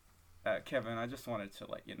Kevin, I just wanted to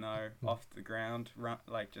let you know, off the ground,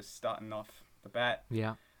 like just starting off the bat.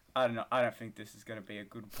 Yeah. I don't know. I don't think this is going to be a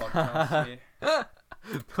good podcast here.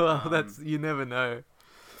 Well, you never know.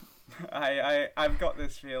 I've got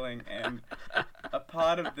this feeling, and a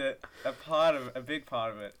big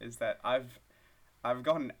part of it is that I've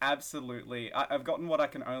gotten I've gotten what I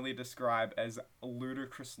can only describe as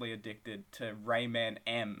ludicrously addicted to Rayman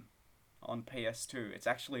M on PS2. It's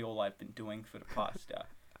actually all I've been doing for the past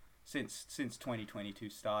since 2022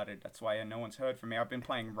 started. That's why no one's heard from me. I've been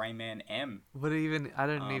playing Rayman M. I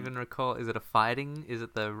don't even recall. Is it a fighting? Is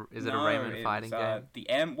it a Rayman fighting game? The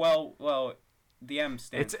M. Well, the M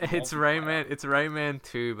stands. It's Rayman. It's Rayman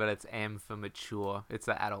 2, but it's M for mature. It's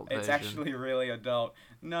the adult version. It's actually really adult.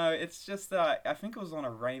 No, it's just I think it was on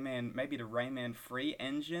a Rayman, maybe the Rayman Free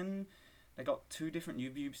engine. They got two different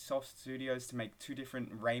Ubisoft studios to make two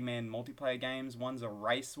different Rayman multiplayer games. One's a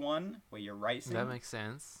race one where you're racing. That makes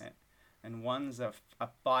sense. And one's a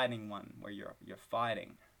fighting one where you're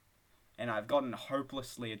fighting. And I've gotten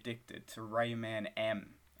hopelessly addicted to Rayman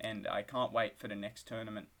M. And I can't wait for the next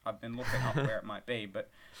tournament. I've been looking up where it might be, but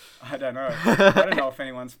I don't know. I don't know if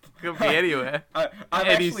anyone's... Could be anywhere.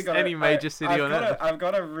 Any major city on Earth. I've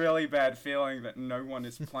got a really bad feeling that no one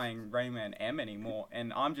is playing Rayman M anymore,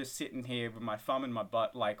 and I'm just sitting here with my thumb in my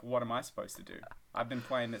butt like, what am I supposed to do? I've been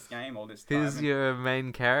playing this game all this time. Who's your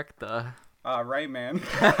main character? Rayman.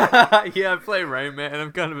 Yeah, I play Rayman.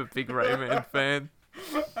 I'm kind of a big Rayman fan.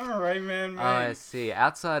 I'm a Rayman, man. Oh, I see.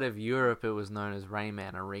 Outside of Europe, it was known as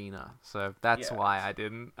Rayman Arena, so that's why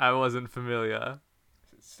I wasn't familiar.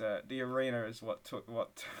 It's, the arena is what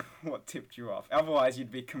tipped you off. Otherwise, you'd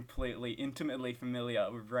be intimately familiar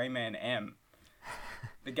with Rayman M,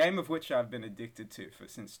 the game of which I've been addicted to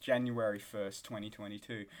since January 1st,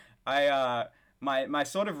 2022. My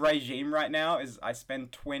sort of regime right now is I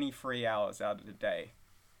spend 23 hours out of the day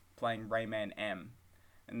playing Rayman M.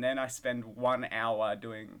 And then I spend 1 hour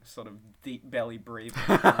doing sort of deep belly breathing.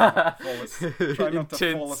 Try not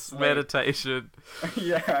to fall asleep. Meditation.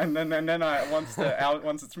 Yeah, and then once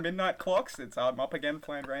it's midnight clocks, I'm up again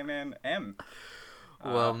playing Rayman M.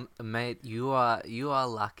 Well, mate, you are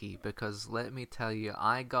lucky, because let me tell you,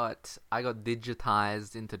 I got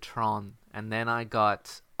digitized into Tron, and then I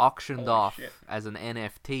got auctioned off as an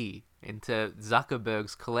NFT into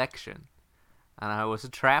Zuckerberg's collection, and I was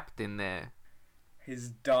trapped in there.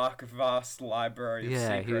 His dark, vast library of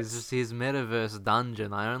secrets. His metaverse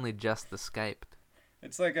dungeon. I only just escaped.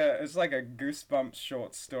 It's like a Goosebumps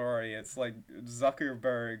short story. It's like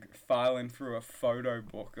Zuckerberg filing through a photo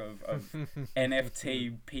book of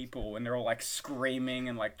NFT people, and they're all like screaming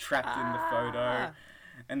and like trapped in the photo.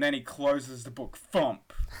 And then he closes the book.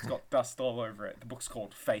 Thump. It's got dust all over it. The book's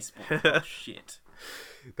called Facebook. Oh shit.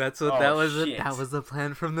 That was the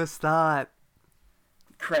plan from the start.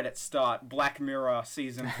 Credits start. Black Mirror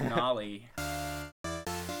season finale.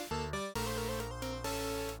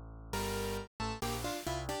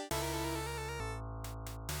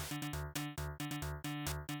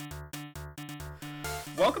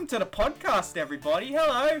 Welcome to the podcast, everybody.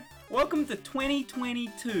 Hello. Welcome to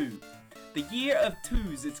 2022, the year of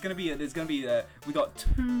twos. We got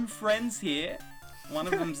two friends here. One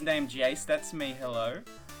of them's named Jace. That's me. Hello.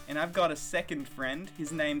 And I've got a second friend.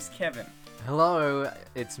 His name's Kevin. Hello,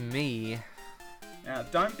 it's me. Now,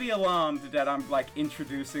 don't be alarmed that I'm, like,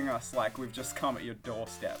 introducing us like we've just come at your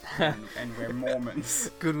doorstep and we're Mormons.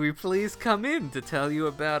 Could we please come in to tell you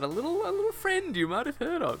about a little friend you might have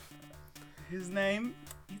heard of? His name,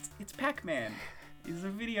 it's Pac-Man. He's a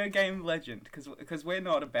video game legend, because we're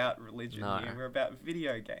not about religion here, we're about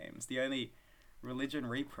video games. The only religion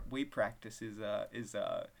we practice is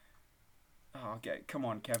oh, okay. Come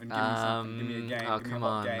on, Kevin. Give me something. Give me a game. Give me a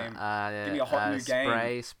hot game. Give me a hot new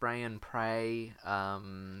game. Spray and pray.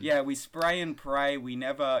 Yeah, we spray and pray. We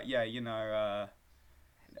never. Yeah, you know.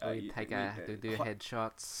 We do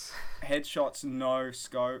headshots. Headshots, no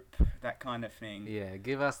scope, that kind of thing. Yeah,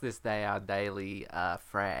 give us this day our daily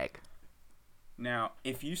frag. Now,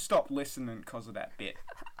 if you stop listening because of that bit,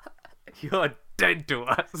 you're dead to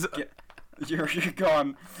us. You're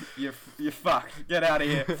gone. You're fucked. Get out of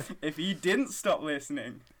here. If you didn't stop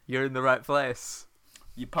listening, you're in the right place.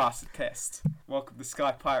 You passed the test. Welcome to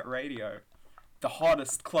Sky Pirate Radio, the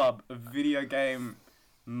hottest club of video game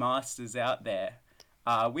masters out there.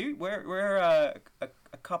 We're a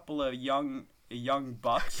couple of young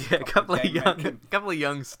bucks. Yeah, a couple of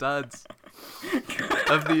young studs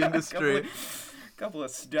of the industry. Couple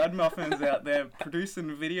of stud muffins out there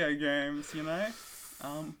producing video games. You know.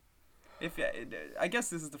 I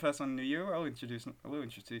guess this is the first one new year. We'll introduce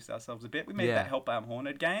ourselves a bit. We made that Hellbound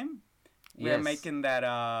Haunted game. We're making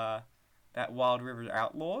that that Wild River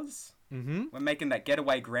Outlaws. Mm-hmm. We're making that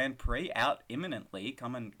Getaway Grand Prix out imminently.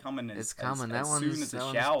 Coming It's coming. as soon as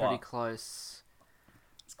a shower. Pretty close.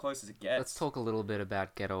 As close as it gets. Let's talk a little bit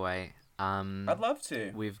about Getaway. I'd love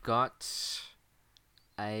to. We've got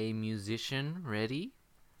a musician ready.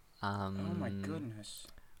 Oh my goodness.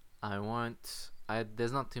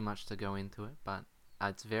 There's not too much to go into it, but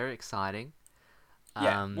it's very exciting.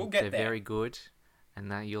 Yeah, we'll get there. They're very good,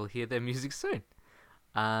 and you'll hear their music soon.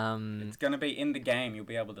 It's gonna be in the game. You'll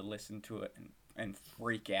be able to listen to it and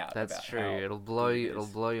freak out. That's about true. How it'll blow you. it It'll is.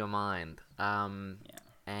 blow your mind. Yeah.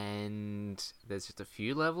 And there's just a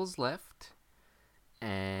few levels left,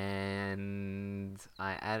 and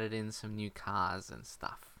I added in some new cars and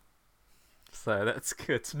stuff. So that's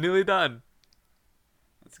good. It's nearly done.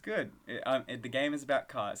 It's good. The game is about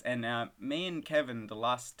cars, and me and Kevin, the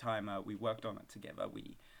last time we worked on it together,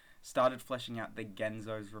 we started fleshing out the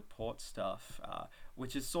Genzo's report stuff,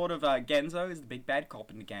 which is sort of Genzo is the big bad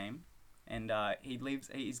cop in the game, and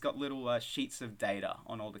he's got little sheets of data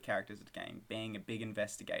on all the characters of the game, being a big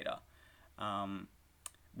investigator.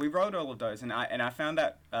 We wrote all of those, and I found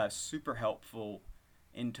that super helpful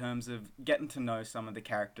in terms of getting to know some of the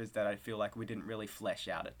characters that I feel like we didn't really flesh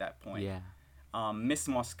out at that point. Yeah. Miss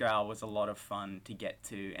Moscow was a lot of fun to get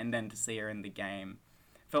to, and then to see her in the game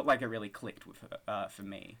felt like it really clicked with her, for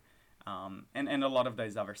me. And a lot of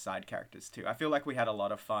those other side characters too. I feel like we had a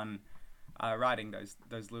lot of fun writing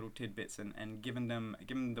those little tidbits and giving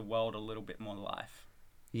the world a little bit more life.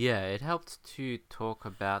 Yeah, it helped to talk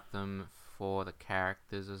about them for the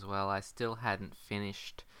characters as well. I still hadn't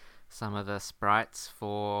finished some of the sprites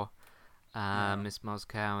for Miss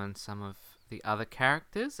Moscow and some of the other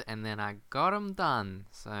characters, and then I got them done.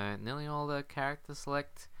 So nearly all the character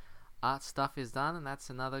select art stuff is done, and that's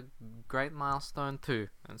another great milestone too.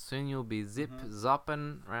 And soon you'll be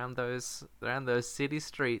zopping around those city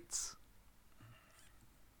streets.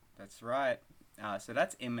 That's right. So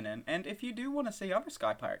that's imminent. And if you do want to see other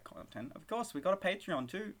Sky Pirate content, of course, we got a Patreon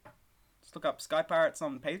too. Just look up Sky Pirates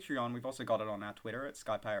on Patreon. We've also got it on our Twitter at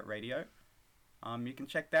Sky Pirate Radio. You can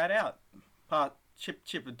check that out. Chip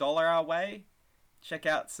 $1 our way. Check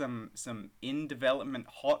out some in development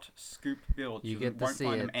hot scoop builds. You get to won't see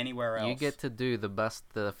find it. them anywhere else. You get to do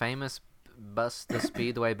the famous Buster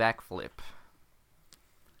Speedway backflip.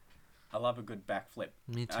 I love a good backflip.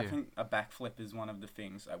 Me too. I think a backflip is one of the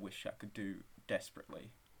things I wish I could do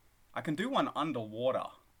desperately. I can do one underwater,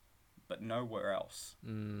 but nowhere else.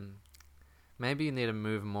 Maybe you need to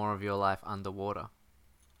move more of your life underwater.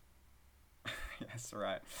 Yes,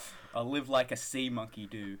 right. I'll live like a sea monkey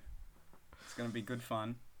do. It's going to be good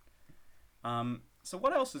fun. So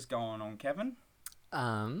what else is going on, Kevin?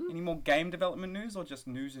 Any more game development news, or just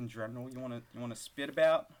news in general you want to spit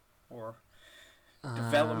about, or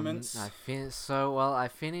developments? I finished some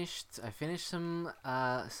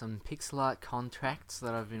pixel art contracts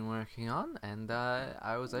that I've been working on, and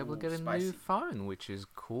I was able to get a new phone, which is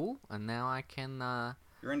cool. And now I can.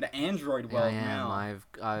 You're into Android world now.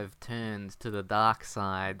 I've turned to the dark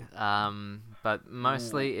side. But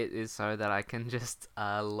mostly it is so that I can just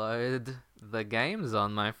load the games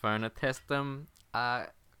on my phone and test them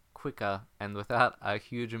quicker and without a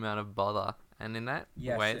huge amount of bother. And in that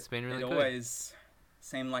way, it's been really good. It always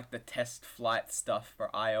seemed like the test flight stuff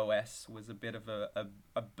for iOS was a bit of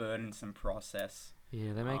a burdensome process.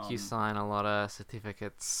 Yeah, they make you sign a lot of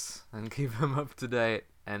certificates and keep them up to date.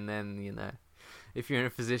 And then, if you're in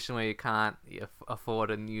a position where you can't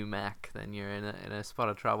afford a new Mac, then you're in a spot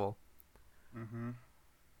of trouble.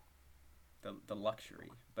 The luxury.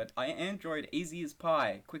 But Android, easy as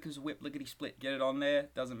pie, quick as a whip, lickety split. Get it on there,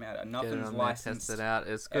 doesn't matter. Nothing's licensed. Test it out.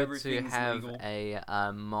 It's good to have legal.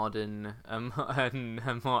 A modern, a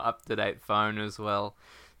more up to date phone as well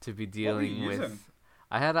to be dealing with. Using?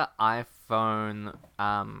 I had an iPhone.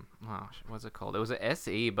 What's it called? It was an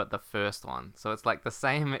SE, but the first one. So it's like the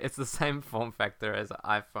same. It's the same form factor as an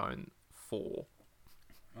iPhone 4.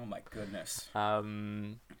 Oh my goodness.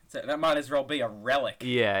 So that might as well be a relic.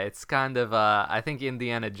 Yeah, it's kind of. I think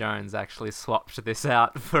Indiana Jones actually swapped this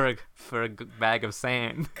out for a bag of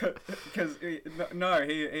sand. Because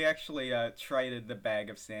he actually traded the bag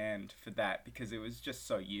of sand for that because it was just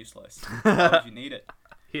so useless. Why would you need it?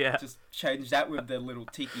 Yeah. Just change that with the little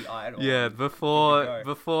tiki idol. Yeah,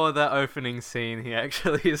 before the opening scene, he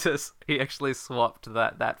actually swapped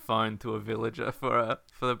that phone to a villager for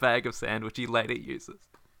the bag of sand, which he later uses.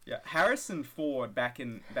 Yeah, Harrison Ford back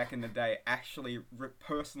in the day actually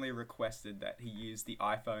personally requested that he use the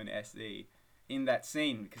iPhone SE in that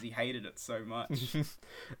scene because he hated it so much.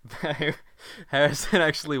 Harrison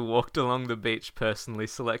actually walked along the beach personally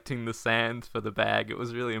selecting the sand for the bag. It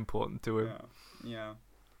was really important to him. Yeah.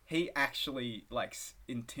 he actually like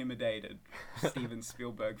intimidated Steven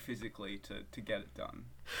Spielberg physically to get it done.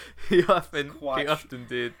 He often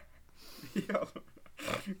did. Yeah,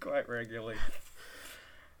 quite regularly.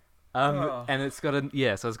 And it's got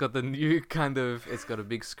so it's got the new kind of, it's got a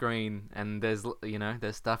big screen, and there's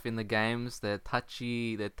stuff in the games. They're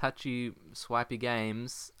touchy, swipey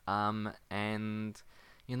games. And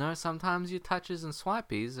sometimes your touches and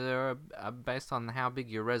swipies are based on how big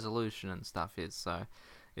your resolution and stuff is. So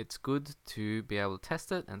it's good to be able to test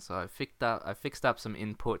it. And so I fixed up some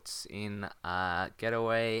inputs in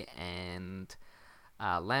Getaway and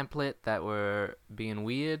Lamplit that were being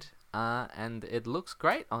weird. And it looks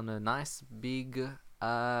great on a nice big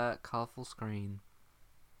colourful screen.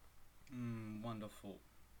 Wonderful.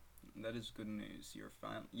 That is good news.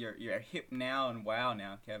 You're hip now and wow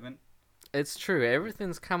now, Kevin. It's true.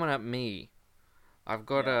 Everything's coming up me. I've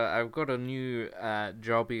got a new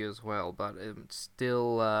jobby as well, but it's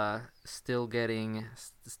still in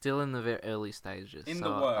the very early stages. In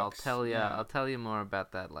the works. I'll tell you more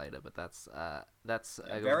about that later. But that's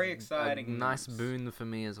very exciting. A nice boon for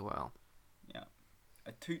me as well. Yeah,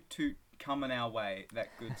 a toot coming our way. That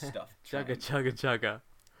good stuff. Chugga chugga chugga.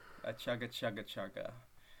 A chugga chugga chugga.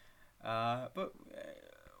 But.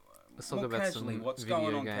 Let's talk about casually, some what's video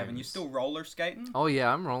going on, games. Kevin? You still roller skating? Oh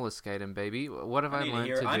yeah, I'm roller skating, baby. What have I learned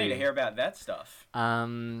to do? I need to hear about that stuff.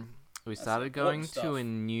 We started going to a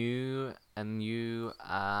new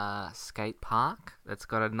skate park that's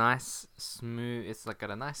got a nice smooth. It's like got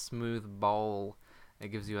a nice smooth bowl. It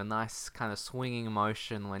gives you a nice kind of swinging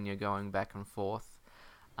motion when you're going back and forth.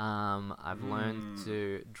 I've learned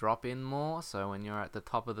to drop in more, so when you're at the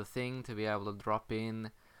top of the thing, to be able to drop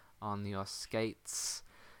in on your skates.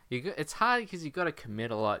 It's hard because you've got to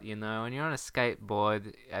commit a lot, When you're on a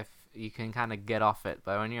skateboard, you can kind of get off it.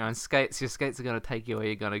 But when you're on skates, your skates are going to take you where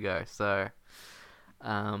you're going to go. So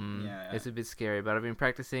it's a bit scary. But I've been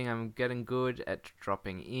practicing. I'm getting good at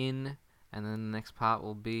dropping in. And then the next part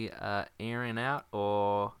will be airing out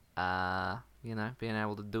or, being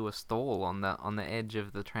able to do a stall on the edge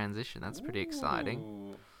of the transition. That's pretty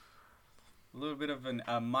exciting. A little bit of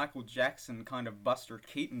a Michael Jackson kind of Buster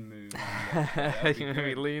Keaton move. You're gonna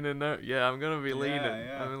be leaning. Yeah, I'm gonna be leaning.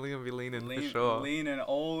 Yeah. I'm gonna be leaning for sure. Leaning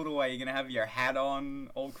all the way. You're gonna have your hat on,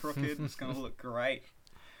 all crooked. It's gonna look great.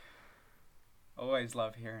 Always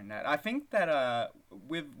love hearing that. I think that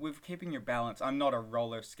with keeping your balance, I'm not a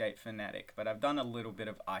roller skate fanatic, but I've done a little bit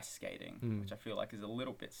of ice skating, which I feel like is a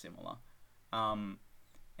little bit similar.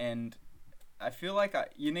 And I feel like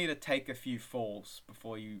you need to take a few falls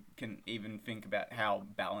before you can even think about how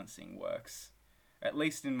balancing works. At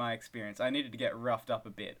least in my experience, I needed to get roughed up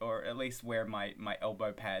a bit, or at least wear my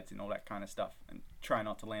elbow pads and all that kind of stuff, and try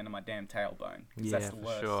not to land on my damn tailbone. Yeah, that's the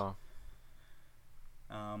worst. For sure.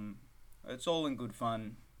 It's all in good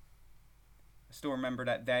fun. I still remember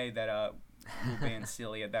that day that we were being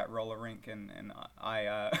silly at that roller rink, and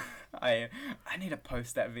I need to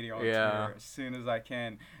post that video on Twitter as soon as I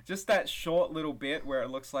can. Just that short little bit where it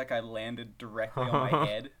looks like I landed directly on my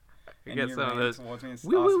head, and you ran towards me and asked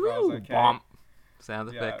if I was okay. Bomb. Sound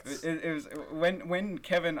effects. It was when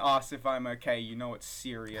Kevin asks if I'm okay, it's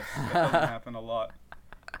serious. That doesn't happen a lot.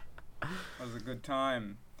 It was a good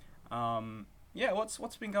time. Yeah,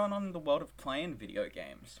 what's been going on in the world of playing video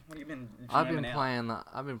games? What have you been jamming out?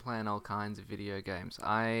 I've been playing all kinds of video games.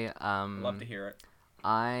 I love to hear it.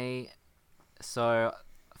 So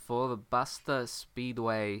for the Buster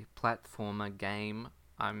Speedway platformer game,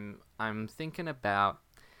 I'm thinking about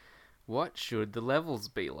what should the levels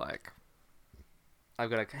be like. I've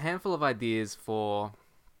got a handful of ideas for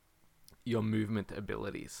your movement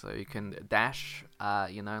abilities. So you can dash,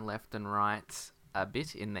 left and right a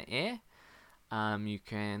bit in the air. You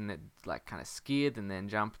can kind of skid and then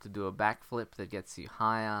jump to do a backflip that gets you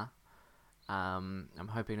higher. I'm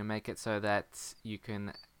hoping to make it so that you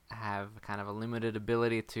can have kind of a limited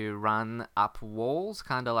ability to run up walls,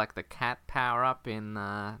 kind of like the cat power up in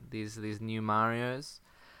these new Marios.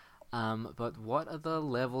 But what are the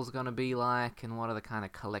levels going to be like, and what are the kind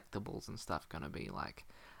of collectibles and stuff going to be like?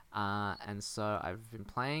 And so I've been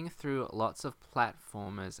playing through lots of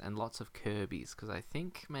platformers and lots of Kirby's, because I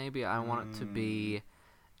think maybe I want it to be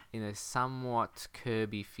in a somewhat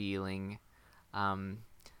Kirby feeling.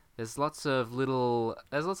 There's lots of little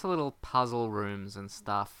puzzle rooms and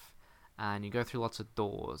stuff, and you go through lots of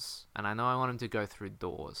doors. And I know I want him to go through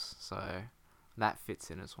doors, so that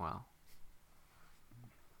fits in as well.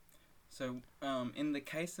 So, in the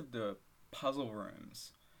case of the puzzle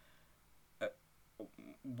rooms,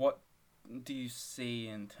 what do you see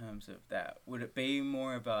in terms of that? Would it be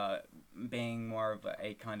more of a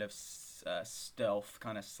kind of stealth,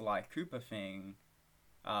 kind of Sly Cooper thing,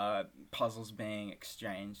 puzzles being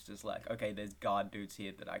exchanged as like, okay, there's guard dudes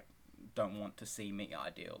here that I don't want to see me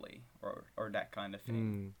ideally, or that kind of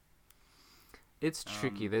thing. It's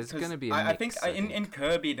tricky. There's going to be a I mix, think in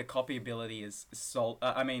Kirby the copy ability is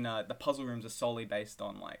the puzzle rooms are solely based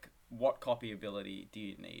on like what copy ability do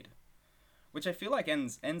you need, which I feel like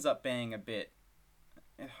ends up being a bit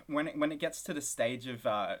when it gets to the stage of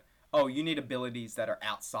oh, you need abilities that are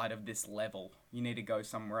outside of this level. You need to go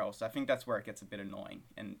somewhere else. I think that's where it gets a bit annoying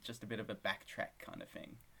and just a bit of a backtrack kind of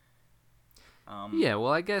thing. Yeah,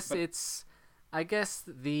 well, I guess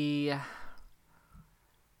the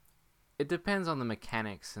it depends on the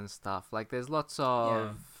mechanics and stuff. Like, there's lots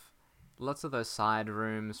of those side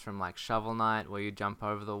rooms from like Shovel Knight where you jump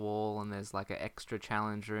over the wall, and there's like an extra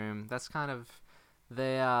challenge room. That's kind of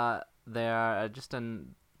they are just a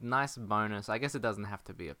nice bonus. I guess it doesn't have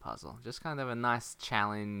to be a puzzle. Just kind of a nice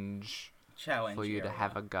challenge for you to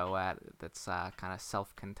have a go at. That's kind of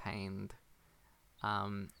self-contained.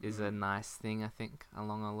 Is a nice thing, I think,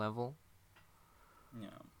 along a level. Yeah.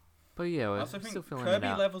 But yeah, we're still feeling it out.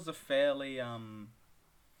 Kirby levels are fairly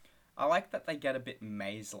I like that they get a bit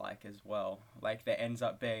maze-like as well. Like, there ends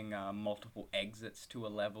up being multiple exits to a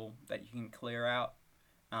level that you can clear out.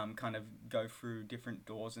 Kind of go through different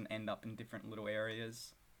doors and end up in different little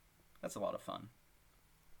areas. That's a lot of fun.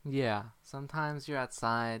 Yeah, sometimes you're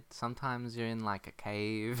outside, sometimes you're in like a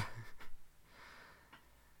cave.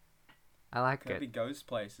 I like Kirby goes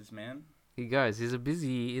places, man. He goes. He's a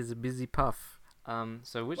busy puff.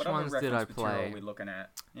 So which ones did I play? What are we looking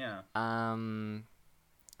at? Yeah.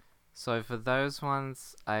 So for those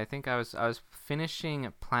ones, I think I was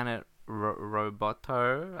finishing Planet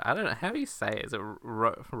Roboto. I don't know how do you say it. Is it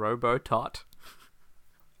Robotot?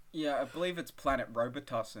 Yeah, I believe it's Planet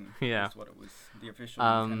Robotossen. Yeah, that's what it was. The official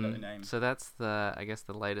Nintendo name. So that's the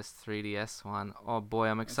latest 3DS one. Oh boy,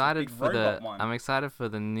 I'm excited for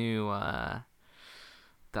the new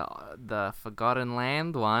the Forgotten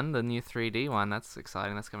Land one, the new 3D one. That's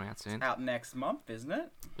exciting. That's coming out soon. It's out next month, isn't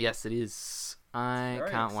it? Yes, it is. I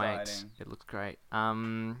can't wait. It looks great.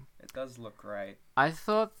 It does look great. I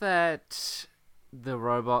thought that the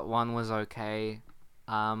robot one was okay.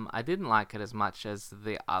 I didn't like it as much as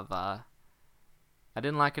the other.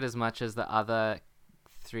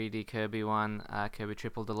 3D Kirby one, Kirby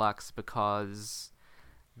Triple Deluxe, because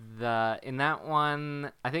in that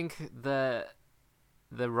one, I think the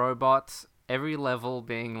robot, every level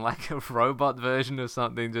being like a robot version of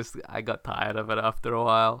something, just I got tired of it after a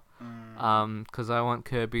while. Because I want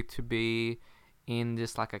Kirby to be in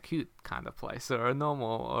just like a cute kind of place, or a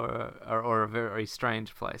normal, or a very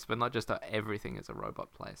strange place, but not just everything is a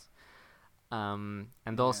robot place.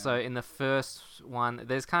 And also in the first one,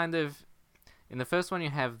 in the first one you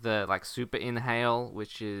have the like super inhale,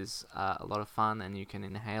 which is a lot of fun, and you can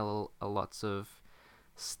inhale lots of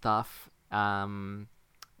stuff. And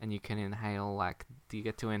you can inhale you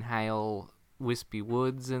get to inhale wispy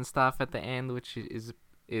woods and stuff at the end, which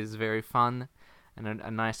is very fun and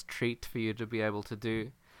a nice treat for you to be able to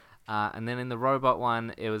do. And then in the robot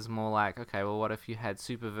one, it was more like, okay, well, what if you had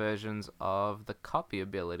super versions of the copy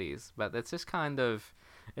abilities? But it's just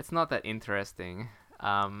it's not that interesting,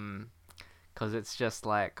 because it's just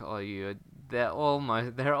like, they're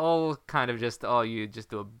all kind of just, you just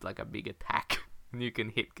do a big attack and you can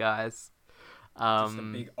hit guys. Just a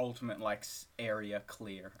big ultimate area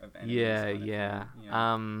clear of enemies. Yeah.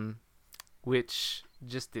 Which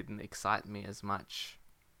just didn't excite me as much.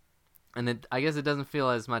 And I guess it doesn't feel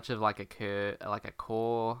as much of like a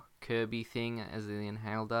core Kirby thing as the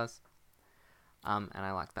Inhale does. And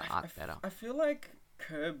I like the art better. I feel like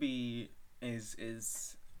Kirby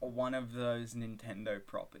is one of those Nintendo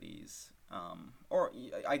properties, or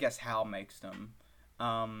I guess HAL makes them,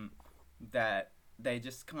 that they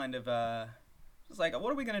just kind of it's like,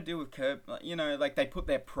 what are we gonna do with Kirby? They put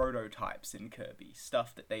their prototypes in Kirby,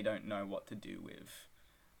 stuff that they don't know what to do with.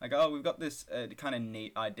 Like, we've got this kind of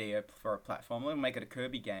neat idea for a platform. We'll make it a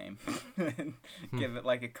Kirby game, and give it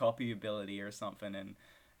like a copy ability or something, and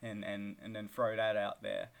then throw that out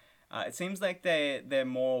there. It seems like they're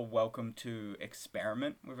more welcome to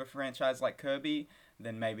experiment with a franchise like Kirby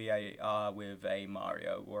than maybe with a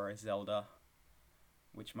Mario or a Zelda,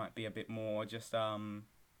 which might be a bit more just kind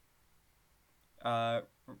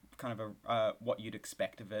of what you'd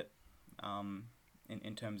expect of it.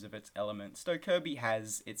 In terms of its elements. Though Kirby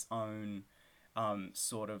has its own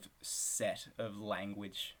sort of set of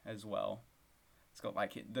language as well. It's got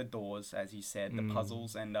the doors, as you said, the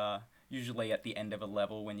puzzles, and usually at the end of a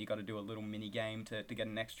level when you got to do a little mini game to get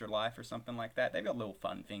an extra life or something like that. They've got little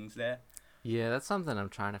fun things there. Yeah, that's something I'm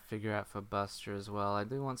trying to figure out for Buster as well. I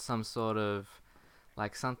do want some sort of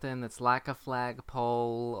like something that's like a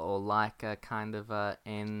flagpole or like a kind of a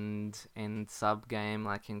end sub game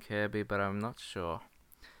like in Kirby, but I'm not sure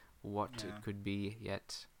what it could be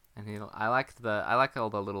yet. And I like all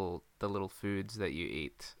the little foods that you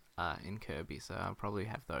eat in Kirby, so I'll probably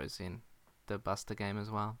have those in the Buster game as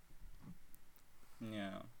well.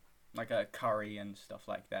 Yeah, like a curry and stuff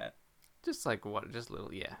like that. Just like what? Just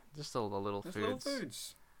little, just all the little Just foods. little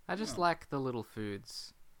foods. I just like the little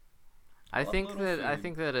foods. I love think little that food. I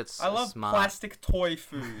think that it's I love smart. plastic toy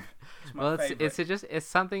food. It's my Well, favorite. it's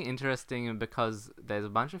something interesting because there's a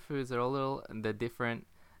bunch of foods that are all little and they're different,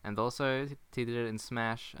 and also he did it in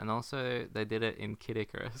Smash, and also they did it in Kid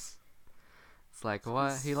Icarus. It's like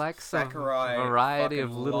what he likes Sakurai a variety of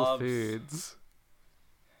fucking little loves- foods.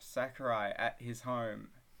 Sakurai at his home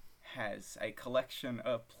has a collection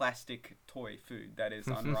of plastic toy food that is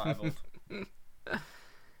unrivaled.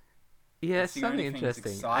 Yeah, It's it's the something only thing he's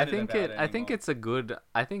interesting. excited about I think anymore.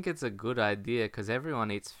 it's a good idea because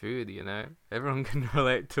everyone eats food. You know, everyone can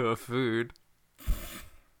relate to a food.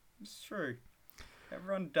 It's true.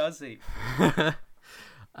 Everyone does eat.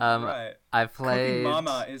 Um, Right. I Cooking played.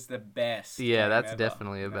 Mama is the best. Yeah, game that's ever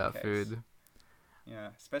definitely in that about case. food. Yeah,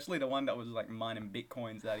 especially the one that was like mining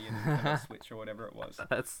bitcoins out of your Nintendo Switch or whatever it was.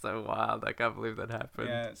 That's so wild. I can't believe that happened.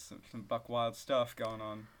 Yeah, some buck wild stuff going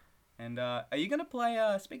on. And are you gonna play?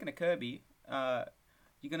 Speaking of Kirby,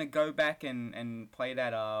 you gonna go back and play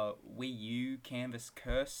that Wii U Canvas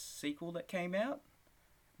Curse sequel that came out?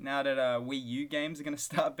 Now that Wii U games are gonna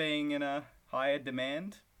start being in a higher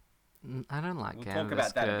demand. I don't like We'll Canvas talk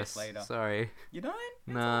about that a bit Curse. later. Sorry, You don't?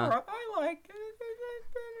 It's No. alright. I like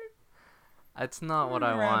it. it's not what I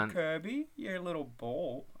Turn around, want. Kirby, you're a little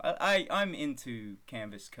ball. I'm into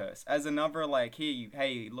Canvas Curse as another like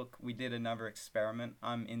hey look, we did another experiment.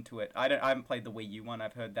 I'm into it. I haven't played the Wii U one.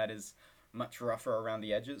 I've heard that is much rougher around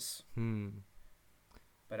the edges.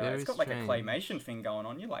 But Very it's got like a strange. claymation thing going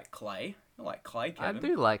on. You like clay? You like clay, I Kevin?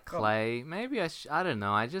 do like Go on. clay. Maybe I don't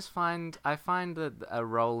know. I find that a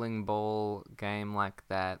rolling ball game like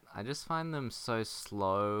that, I just find them so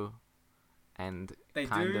slow and They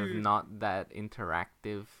kind of do. not that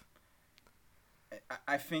interactive.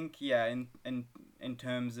 I think in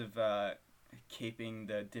terms of keeping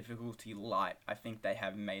the difficulty light, I think they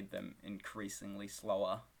have made them increasingly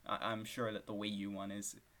slower. I'm sure that the Wii U one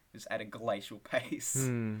is at a glacial pace.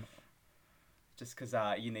 Just because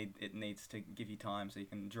it needs to give you time so you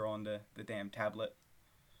can draw on the damn tablet.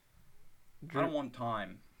 I don't want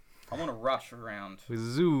time. I want to rush around.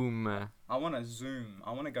 Zoom. I want to zoom.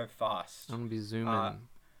 I want to go fast. I'm gonna be zooming.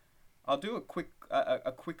 I'll do a quick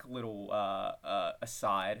little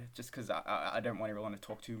aside, just because I don't want everyone to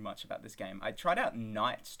talk too much about this game. I tried out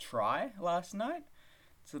Knight's Try last night.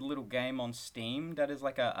 It's a little game on Steam that is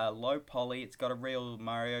like a low poly. It's got a real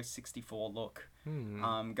Mario 64 look.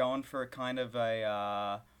 Going for a kind of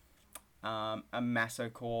a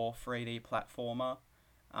Masocore 3D platformer.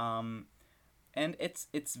 And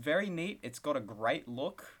it's very neat. It's got a great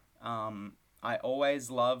look. I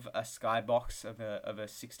always love a skybox of a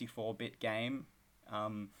 64-bit game.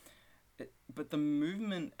 But the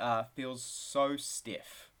movement feels so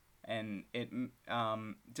stiff, and it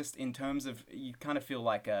just in terms of you kind of feel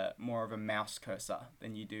like more of a mouse cursor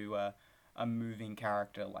than you do a moving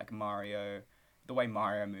character like Mario. The way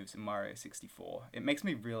Mario moves in Mario 64, it makes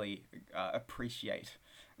me really appreciate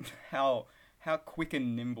how quick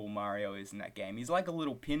and nimble Mario is in that game. He's like a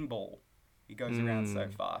little pinball. He goes around so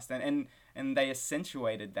fast, and they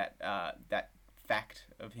accentuated that fact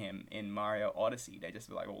of him in Mario Odyssey. They just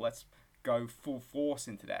were like, well, let's go full force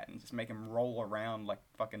into that and just make him roll around like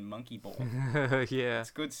fucking monkey ball. Yeah.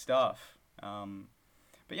 It's good stuff.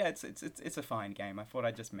 But yeah, it's a fine game. I thought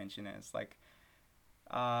I'd just mention it. It's like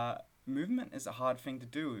movement is a hard thing to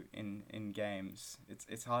do in games.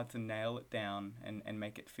 It's hard to nail it down and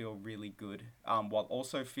make it feel really good. While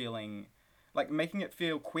also feeling like making it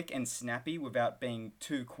feel quick and snappy without being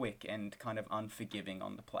too quick and kind of unforgiving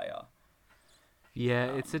on the player. Yeah,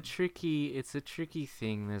 it's a tricky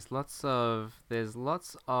thing. There's lots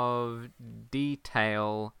of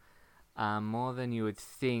detail, more than you would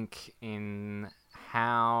think in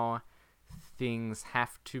how things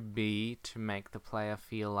have to be to make the player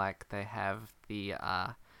feel like they have the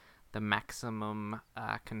maximum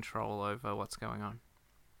control over what's going on.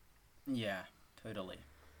 Yeah, totally.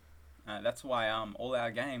 That's why all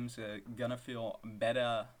our games are gonna feel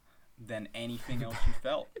better than anything else you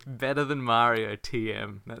felt. Better than Mario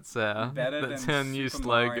TM. That's Better our than new Super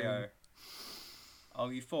slogan. Mario. Oh,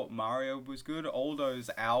 you thought Mario was good? All those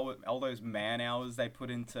man hours they put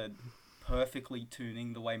into perfectly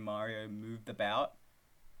tuning the way Mario moved about.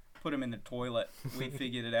 Put him in the toilet. We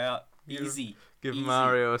figured it out. Easy. Give Easy.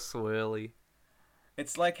 Mario a swirly.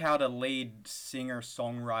 It's like how the lead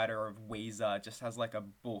singer-songwriter of Weezer just has like a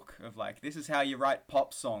book of like, this is how you write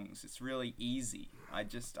pop songs. It's really easy. I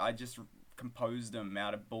just composed them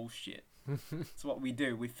out of bullshit. It's what we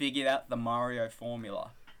do. We figured out the Mario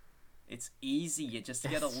formula. It's easy. You just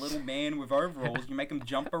get a little man with overalls. You make him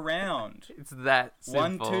jump around. It's that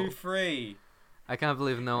simple. 1, 2, 3. I can't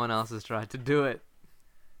believe no one else has tried to do it.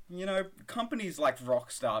 You know, companies like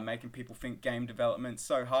Rockstar making people think game development's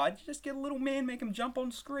so hard. You just get a little man, make him jump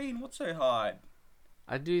on screen. What's so hard?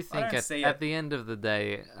 I do think at the end of the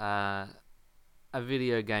day, a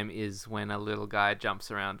video game is when a little guy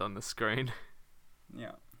jumps around on the screen.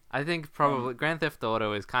 Yeah. I think probably Grand Theft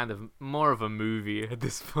Auto is kind of more of a movie at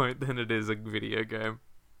this point than it is a video game.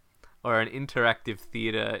 Or an interactive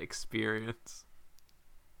theater experience.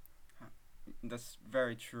 That's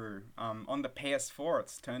very true. On the PS4,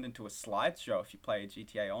 it's turned into a slideshow if you play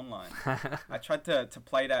GTA Online. I tried to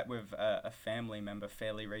play that with a family member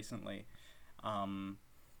fairly recently.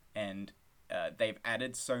 And they've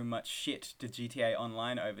added so much shit to GTA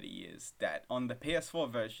Online over the years that on the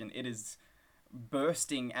PS4 version, it is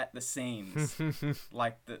bursting at the seams.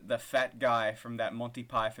 Like the fat guy from that Monty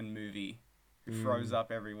Python movie who throws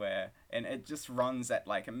up everywhere. And it just runs at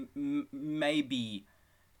like maybe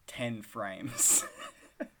 10 frames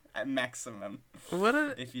at maximum.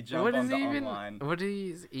 If you jump onto online. What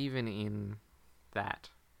is even in that?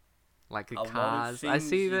 Like the A lot of cars. I things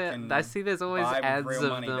see you that. can I see. There's always buy with ads real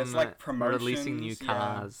of money. them There's, like, releasing new promotions,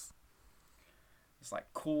 cars. There's like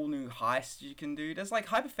cool new heists you can do. There's like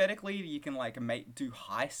hypothetically you can like do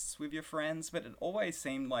heists with your friends, but it always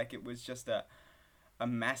seemed like it was just a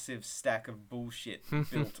massive stack of bullshit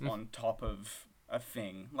built on top of a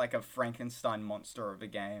thing, like a Frankenstein monster of a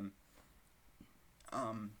game.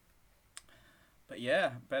 But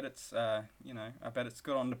yeah, I bet it's I bet it's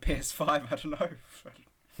good on the PS5. I don't know.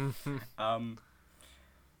 So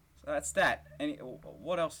that's that.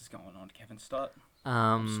 What else is going on, Kevin? Start.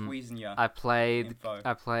 I'm squeezing you. I played info.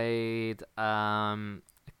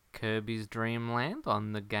 Kirby's Dream Land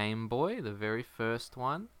on the Game Boy, the very first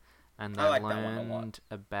one, and I like that one a learned lot.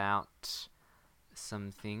 about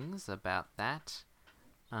some things about that.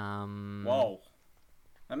 Whoa.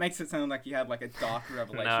 That makes it sound like you had like a dark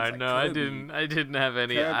revelation. No, I didn't have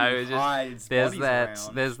any. Kirby I was hides just there's bodies that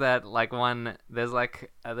around. there's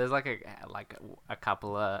a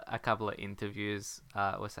couple of interviews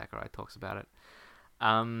where Sakurai talks about it.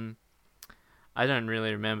 I don't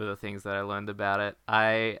really remember the things that I learned about it.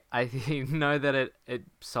 I know that it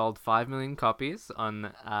sold 5 million copies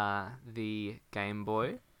on the Game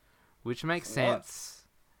Boy, which makes sense.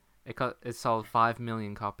 It sold 5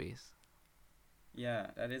 million copies. Yeah,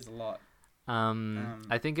 that is a lot.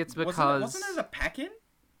 I think it's because wasn't it a pack-in?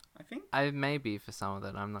 I think. Maybe for some of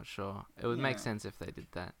it, I'm not sure. It would make sense if they did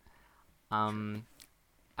that.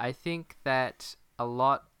 I think that a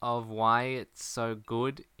lot of why it's so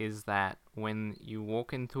good is that when you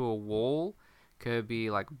walk into a wall, Kirby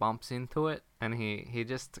like bumps into it, and he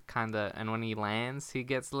just and when he lands, he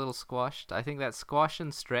gets a little squashed. I think that squash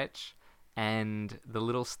and stretch, and the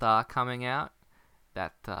little star coming out,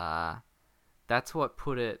 that's what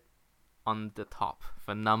put it on the top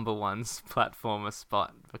for number one's platformer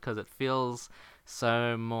spot, because it feels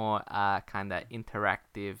so more kind of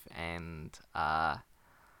interactive and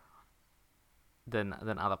than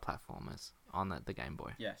other platformers on the Game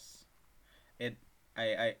Boy. Yes,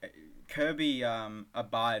 Kirby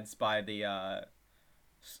abides by the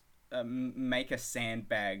make a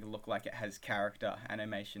sandbag look like it has character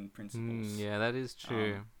animation principles. Yeah, that is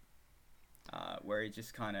true. Where he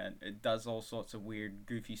just it does all sorts of weird,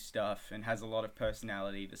 goofy stuff and has a lot of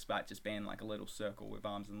personality despite just being like a little circle with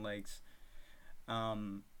arms and legs. I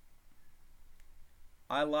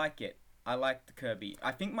like it. I like the Kirby.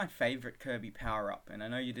 I think my favorite Kirby power-up, and I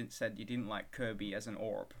know you didn't like Kirby as an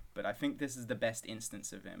orb, but I think this is the best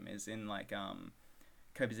instance of him, is in like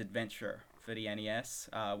Kirby's Adventure for the NES,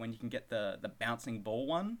 when you can get the bouncing ball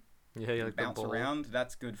one. Yeah, you like bounce the ball around.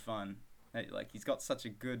 That's good fun. Like he's got such a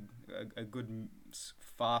good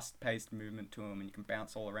fast-paced movement to him, and you can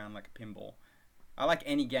bounce all around like a pinball. I like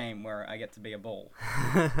any game where I get to be a ball.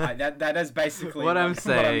 That is basically what I'm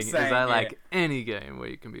saying. Is I like yeah. any game where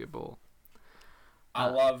you can be a ball. I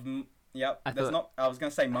love. Yep. I was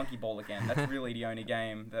gonna say Monkey Ball again. That's really the only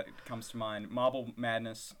game that comes to mind. Marble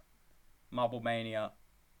Madness, Marble Mania.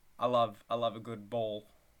 I love a good ball.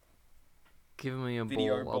 Give me a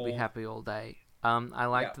Video ball. I'll be ball. happy all day. I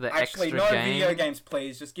liked the Actually, extra no game. video games,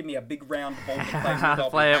 please. Just give me a big round ball to play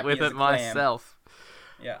with. Play it with it myself.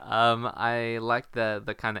 Yeah. I like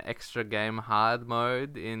the kind of extra game hard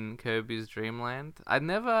mode in Kirby's Dream Land. I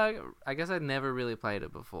guess I'd never really played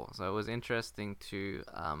it before, so it was interesting to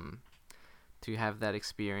have that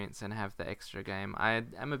experience and have the extra game. I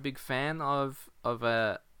am a big fan of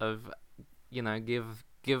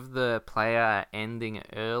give the player an ending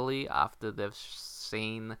early after they've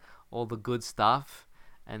seen all the good stuff,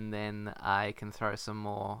 and then I can throw some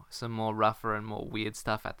more rougher and more weird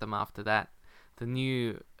stuff at them after that. The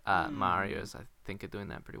new Mario's, I think, are doing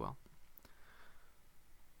that pretty well.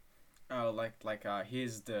 Oh,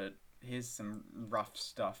 here's some rough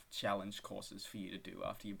stuff, challenge courses for you to do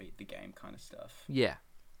after you beat the game, kind of stuff. Yeah,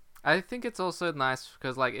 I think it's also nice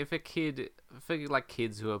because like if like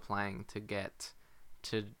kids who are playing to get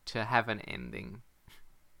to have an ending,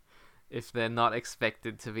 if they're not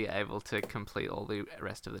expected to be able to complete all the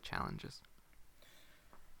rest of the challenges.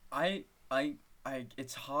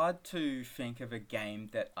 It's hard to think of a game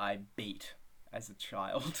that I beat as a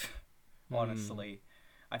child, honestly.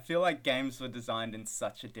 I feel like games were designed in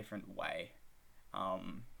such a different way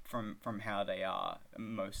from how they are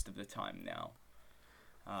most of the time now.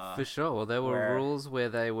 For sure. Well, there were rules where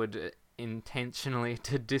they would intentionally,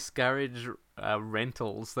 to discourage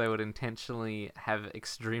rentals, they would intentionally have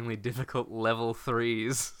extremely difficult level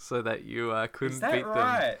 3s so that you couldn't beat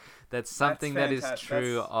them. That's something that is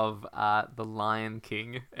true of the Lion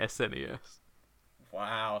King SNES.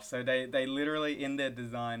 Wow, so they literally in their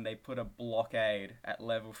design they put a blockade at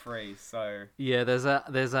level 3. So yeah, there's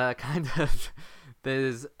a kind of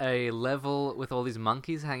there's a level with all these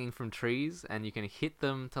monkeys hanging from trees, and you can hit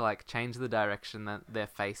them to like change the direction that they're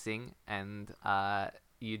facing, and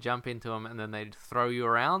you jump into them, and then they throw you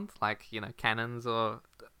around like cannons or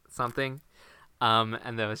something.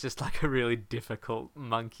 And there was just like a really difficult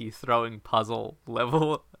monkey throwing puzzle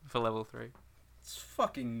level for level 3. It's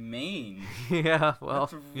fucking mean. Yeah, well,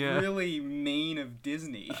 that's really mean of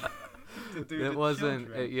Disney to do. It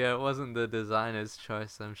wasn't the designer's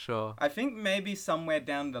choice, I'm sure. I think maybe somewhere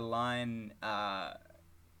down the line,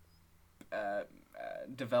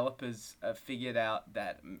 developers figured out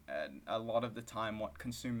that a lot of the time what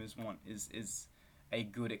consumers want is a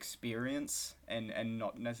good experience and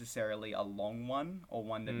not necessarily a long one or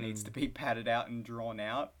one that needs to be padded out and drawn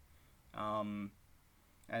out.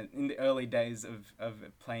 And in the early days of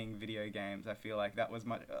playing video games, I feel like that was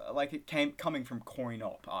much like it coming from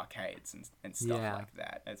coin-op arcades and stuff like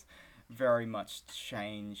that. It's very much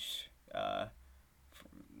changed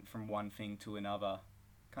from one thing to another,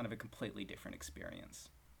 kind of a completely different experience.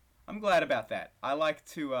 I'm glad about that. I like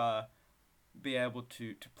to be able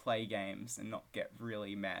to play games and not get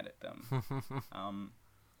really mad at them.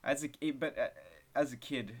 As a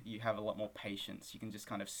kid, you have a lot more patience. You can just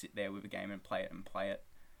kind of sit there with a game and play it.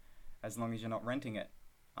 As long as you're not renting it,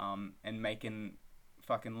 and making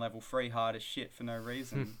fucking level 3 hard as shit for no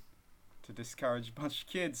reason to discourage a bunch of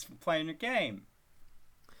kids from playing your game.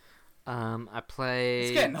 I played...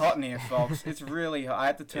 It's getting hot in here, folks. It's really hot. I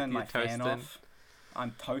had to turn my fan off.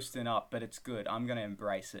 I'm toasting up, but it's good. I'm going to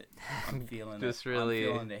embrace it. I'm feeling just it. Really,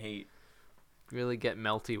 I'm feeling the heat. Really get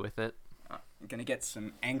melty with it. I'm going to get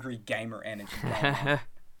some angry gamer energy going on.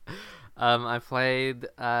 I played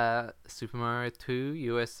Super Mario 2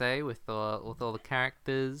 USA with all the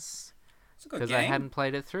characters because I hadn't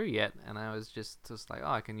played it through yet, and I was just like,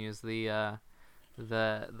 I can use the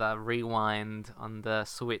rewind on the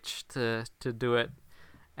Switch to do it,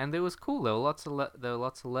 and it was cool. There were lots of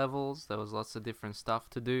levels. There was lots of different stuff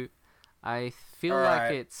to do. I feel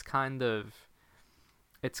like it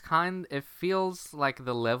feels like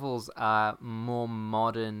the levels are more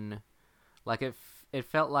modern. Like it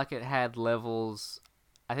felt like it had levels,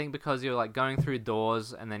 I think because you're like going through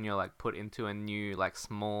doors and then you're like put into a new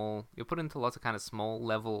you're put into lots of kind of small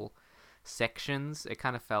level sections. It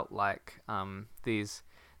kind of felt like these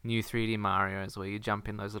new 3D Marios where you jump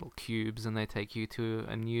in those little cubes and they take you to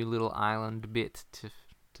a new little island bit to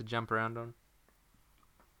jump around on.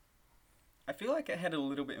 I feel like it had a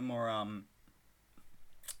little bit more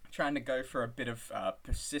trying to go for a bit of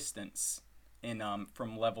persistence in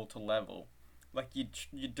from level to level. Like you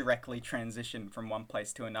directly transition from one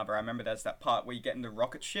place to another. I remember there's that part where you get in the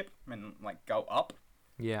rocket ship and like go up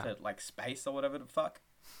to like space or whatever the fuck,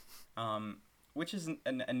 which is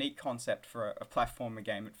a neat concept for a platformer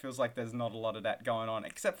game. It feels like there's not a lot of that going on,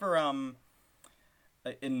 except for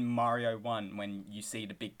in Mario 1 when you see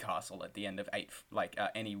the big castle at the end of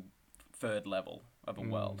any third level of a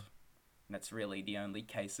world. And that's really the only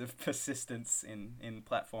case of persistence in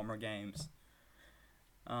platformer games.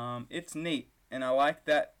 It's neat. And I like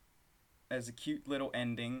that as a cute little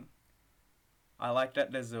ending. I like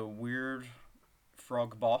that there's a weird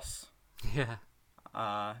frog boss. Yeah.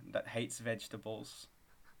 that hates vegetables.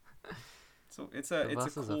 So it's The a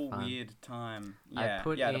bosses are cool, fun. weird time. I Yeah,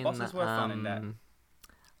 put yeah. The in bosses were fun in that.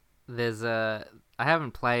 there's a I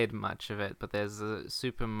haven't played much of it, but there's a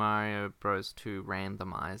Super Mario Bros. 2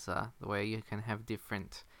 randomizer where you can have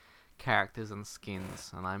different characters and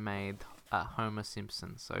skins, and I made Homer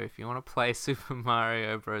Simpson. So if you want to play Super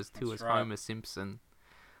Mario Bros. 2 That's as right. Homer Simpson,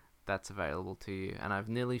 that's available to you. And I've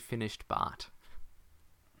nearly finished Bart.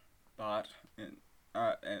 But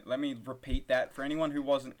let me repeat that for anyone who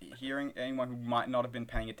wasn't hearing, anyone who might not have been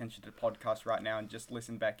paying attention to the podcast right now and just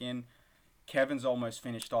listened back in. Kevin's almost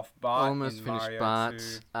finished off Bart Almost in finished Mario Bart.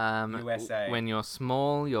 2 USA. When you're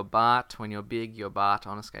small, you're Bart. When you're big, you're Bart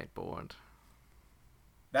on a skateboard.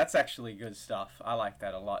 That's actually good stuff. I like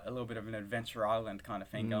that a lot. A little bit of an Adventure Island kind of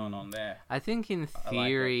thing going on there. I think in I like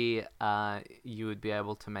theory, you would be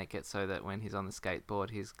able to make it so that when he's on the skateboard,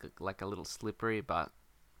 he's like a little slippery, but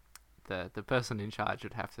the person in charge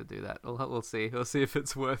would have to do that. We'll see. We'll see if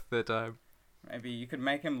it's worth the time. Maybe you could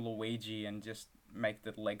make him Luigi and just make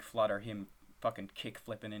the leg flutter him fucking kick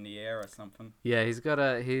flipping in the air or something. Yeah,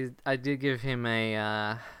 I did give him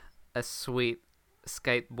a sweet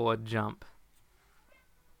skateboard jump.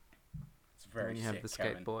 It's very when you sick, have the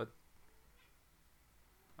Kevin. skateboard.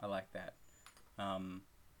 I like that. Oh,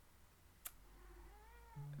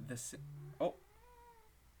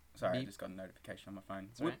 sorry, Beep. I just got a notification on my phone.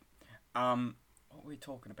 That's right. What were we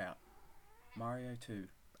talking about? Mario 2.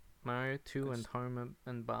 Mario 2 Good and Homer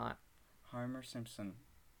and Bart Homer Simpson.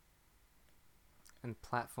 and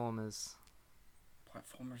platformers.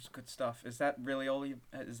 Platformers, good stuff. Is that really all you've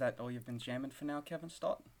been jamming for now, Kevin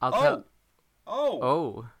Stott?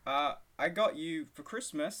 Oh, I got you for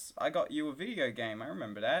Christmas. I got you a video game. I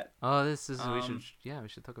remember that. this is we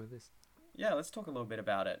should talk about this. Yeah, let's talk a little bit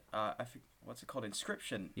about it. I think what's it called?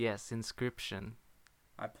 Inscription. Yes, Inscription.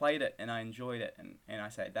 I played it and I enjoyed it, and I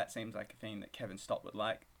said that seems like a thing that Kevin Stott would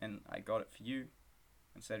like, and I got it for you,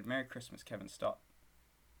 and said Merry Christmas, Kevin Stott.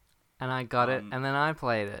 And I got it, and then I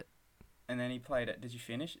played it. And then he played it. Did you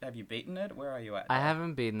finish? Have you beaten it? Where are you at? I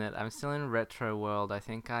haven't beaten it. I'm still in Retro World. I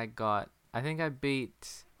think I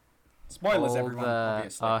beat. Spoilers, all everyone.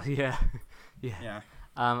 Obviously. Oh yeah, yeah. Yeah.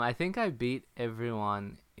 I think I beat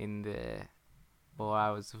everyone in there, or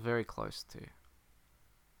I was very close to.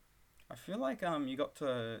 I feel like you got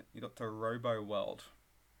to Robo World.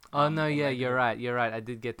 Oh no, or yeah, maybe you're right. You're right. I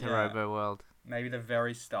did get to Yeah. Robo World. Maybe the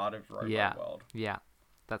very start of Robo Yeah. World. Yeah,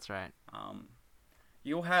 that's right.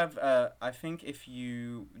 You'll have. I think if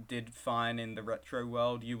you did fine in the Retro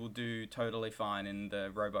World, you will do totally fine in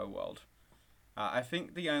the Robo World. I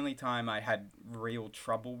think the only time I had real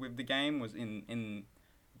trouble with the game was in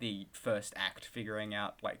the first act, figuring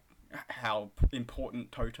out like how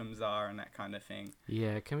important totems are and that kind of thing.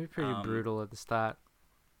 Yeah, it can be pretty brutal at the start.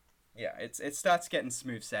 Yeah, it starts getting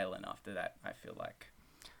smooth sailing after that, I feel like.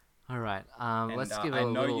 All right. And, Let's give I a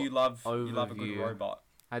know little you love a good overview. robot.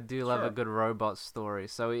 I do love Sure. a good robot story.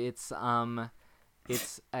 So it's I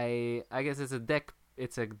guess it's a deck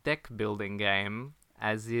building game,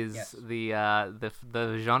 as is Yes.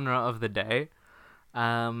 the genre of the day.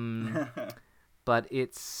 But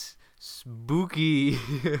it's spooky.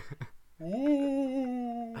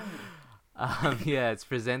 Ooh. Yeah, it's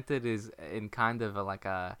presented as in kind of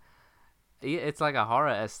it's like a horror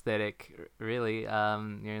aesthetic, really.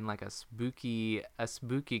 You're in like a spooky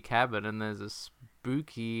cabin, and there's a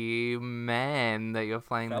spooky man that you're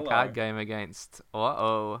playing the card game against.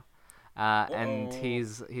 And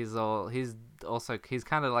he's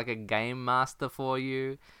kind of like a game master for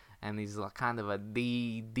you, and he's like kind of a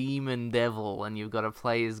demon devil, and you've got to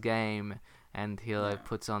play his game, and he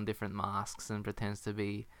puts on different masks and pretends to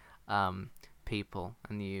be people,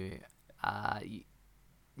 and you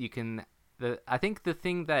can. I think the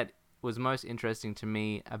thing that was most interesting to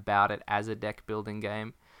me about it as a deck building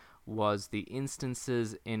game was the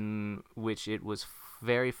instances in which it was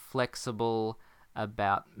very flexible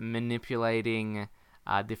about manipulating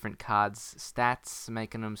different cards' stats,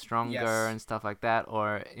 making them stronger and stuff like that,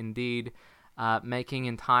 or indeed making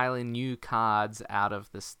entirely new cards out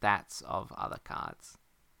of the stats of other cards.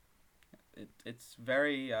 It's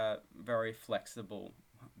very very flexible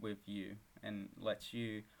with you and lets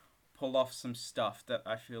you pull off some stuff that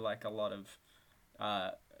I feel like a lot of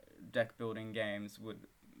deck building games would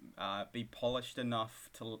be polished enough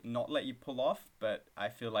to not let you pull off, but I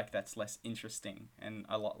feel like that's less interesting and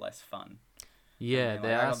a lot less fun. Yeah, like,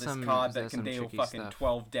 there I are got this some card that can deal fucking stuff.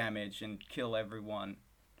 12 damage and kill everyone,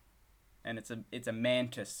 and it's a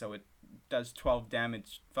mantis, so it does 12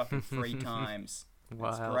 damage fucking 3 times. Wow.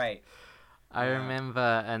 It's great. I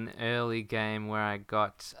remember an early game where I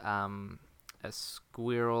got a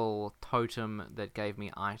squirrel totem that gave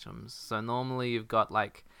me items. So normally you've got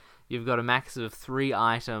a max of 3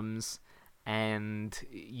 items, and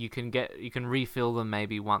you can refill them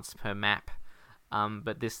maybe once per map.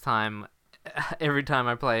 But this time, every time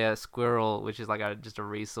I play a squirrel, which is like just a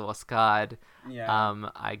resource card,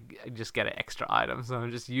 I just get an extra item. So I'm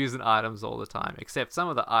just using items all the time. Except some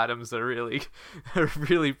of the items are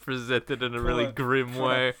really presented in a really grim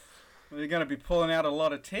way. You're gonna be pulling out a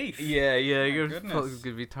lot of teeth. Yeah, you're gonna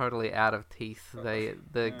be totally out of teeth.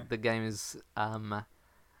 The game is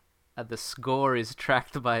the score is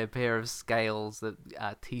tracked by a pair of scales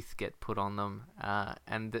that teeth get put on them,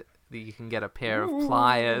 and you can get a pair of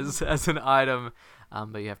pliers as an item,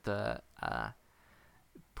 but you have to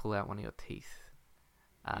pull out one of your teeth,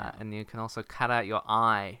 and you can also cut out your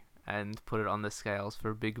eye and put it on the scales for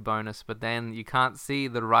a big bonus. But then you can't see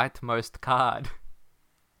the rightmost card.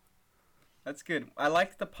 That's good. I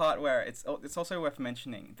like the part where it's also worth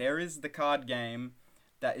mentioning. There is the card game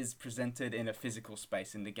that is presented in a physical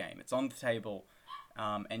space in the game. It's on the table,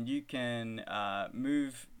 and you can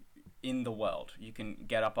move in the world. You can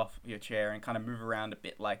get up off your chair and kind of move around a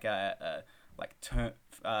bit like a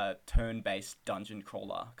turn-based dungeon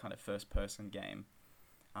crawler kind of first-person game,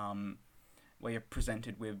 where you're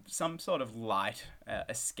presented with some sort of light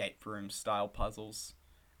escape room style puzzles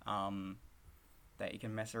that you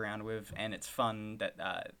can mess around with, and it's fun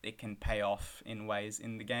that it can pay off in ways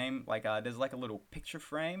in the game. Like there's like a little picture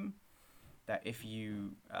frame that if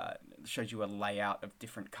you shows you a layout of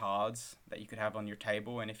different cards that you could have on your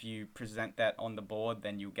table, and if you present that on the board,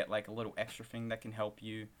 then you'll get like a little extra thing that can help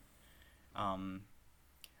you.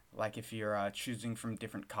 Like if you're choosing from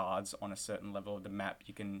different cards on a certain level of the map,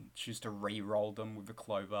 you can choose to re-roll them with a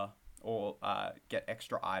clover, or get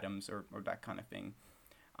extra items or that kind of thing.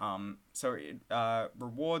 So it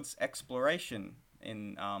rewards exploration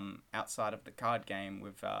in outside of the card game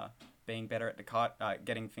with being better at the card,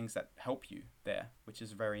 getting things that help you there, which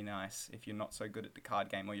is very nice if you're not so good at the card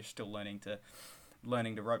game or you're still learning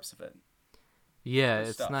the ropes of it. Yeah,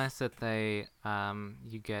 it's nice that they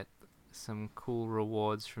you get some cool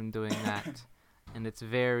rewards from doing that, and it's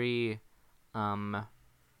very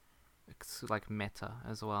it's like meta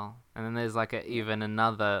as well. And then there's like even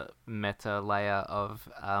another meta layer of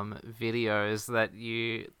videos that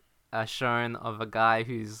you are shown of a guy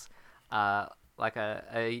who's like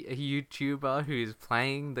a YouTuber who's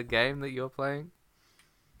playing the game that you're playing.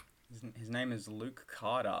 His name is Luke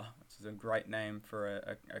Carter, which is a great name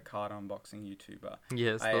for a card unboxing YouTuber.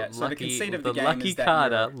 Yes, so the conceit of the game is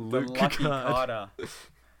that Luke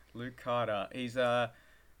Carter. He's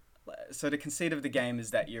so the conceit of the game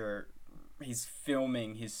is that he's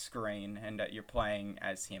filming his screen and that you're playing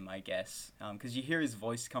as him, I guess. Because you hear his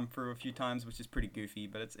voice come through a few times, which is pretty goofy,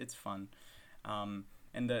 but it's fun. And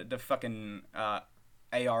the fucking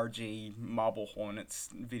ARG Marble Hornets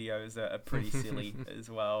videos are pretty silly as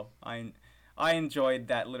well. I enjoyed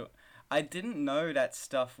that little. I didn't know that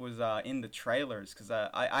stuff was in the trailers, because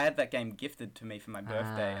I had that game gifted to me for my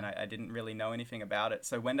birthday, and I didn't really know anything about it.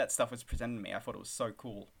 So when that stuff was presented to me, I thought it was so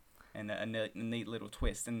cool and a neat little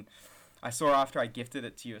twist. And I saw after I gifted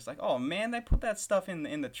it to you, it's like, oh man, they put that stuff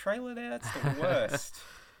in the trailer there? That's the worst.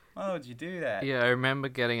 Why would you do that? Yeah, I remember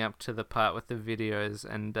getting up to the part with the videos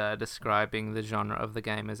and describing the genre of the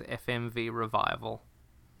game as FMV revival.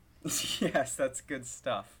 Yes, that's good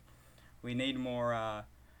stuff. We need more. I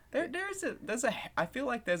feel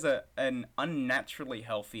like there's an unnaturally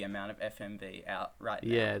healthy amount of FMV out right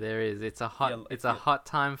now. Yeah, there is. It's a hot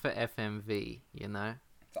time for FMV, you know?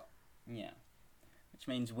 Yeah. Which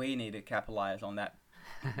means we need to capitalize on that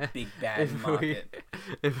big bad market.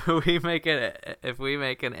 If we make an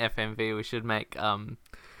FMV, we should make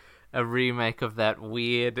a remake of that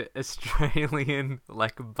weird Australian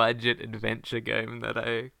like budget adventure game that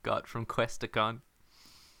I got from Questacon.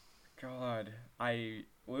 God, I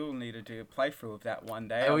will need to do a playthrough of that one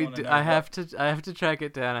day. I have to track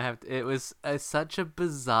it down. It was such a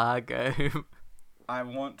bizarre game. I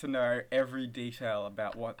want to know every detail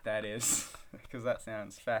about what that is, because that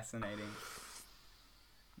sounds fascinating.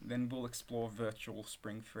 Then we'll explore Virtual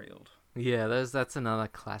Springfield. Yeah, that's another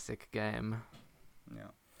classic game.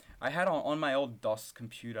 Yeah, I had on my old DOS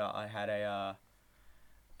computer. I had a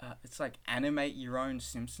it's like animate your own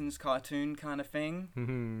Simpsons cartoon kind of thing,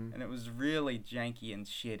 and it was really janky and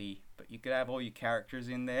shitty. But you could have all your characters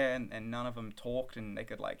in there, and none of them talked, and they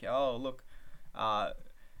could like, oh look,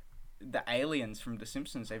 the aliens from The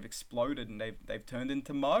Simpsons, they've exploded and they've turned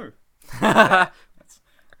into Mo.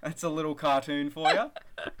 That's a little cartoon for you.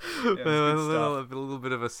 Yeah, a little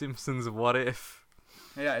bit of a Simpsons what if.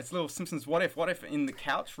 Yeah, it's a little Simpsons what if. What if in the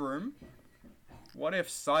couch room, What if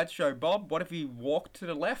Sideshow Bob? What if he walked to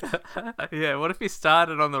the left? Yeah, what if he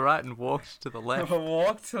started on the right and walked to the left?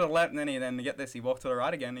 Walked to the left, and then get this, he walked to the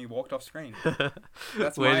right again, and he walked off screen.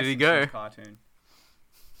 That's Where my did he Simpsons go? cartoon.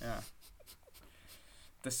 Yeah.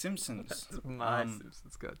 The Simpsons. That's my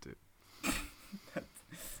Simpsons cartoon.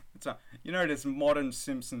 You know this modern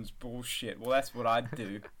Simpsons bullshit. Well, that's what I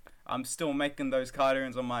do. I'm still making those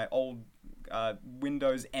cartoons on my old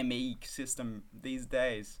Windows ME system these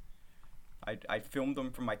days. I filmed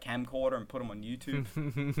them from my camcorder and put them on YouTube.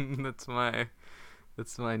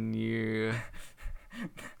 That's my new.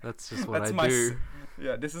 That's just what That's I do.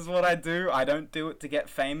 Yeah, this is what I do. I don't do it to get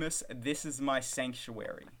famous. This is my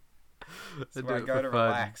sanctuary. It's where I go to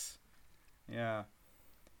relax. Yeah.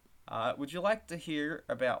 Would you like to hear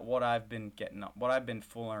about what I've been what I've been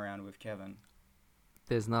fooling around with, Kevin?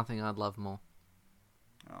 There's nothing I'd love more.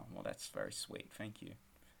 Oh, well, that's very sweet. Thank you.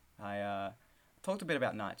 I talked a bit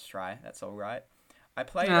about Night's Try. That's all right. I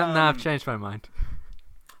played. No, I've changed my mind.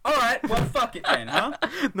 All right, well, fuck it then, huh?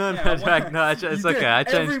 It's okay. I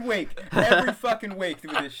changed every fucking week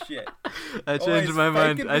with this shit. I changed my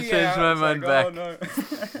mind. I changed my mind back.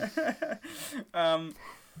 Oh, no.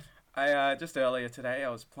 I just earlier today I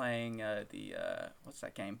was playing the what's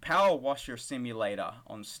that game? Power Washer Simulator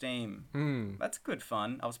on Steam. That's good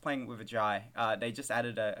fun. I was playing it with Ajay. They just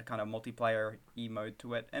added a kind of multiplayer mode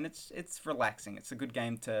to it, and it's relaxing. It's a good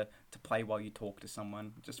game to play while you talk to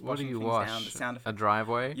someone. Just what do you things wash? down, the sound effects. A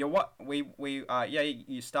driveway?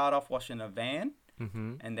 You start off washing a van,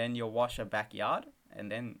 and then you'll wash a backyard, and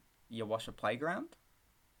then you wash a playground,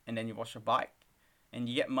 and then you wash a bike, and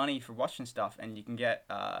you get money for washing stuff, and you can get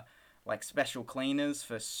like special cleaners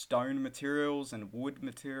for stone materials and wood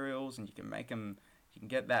materials, and you can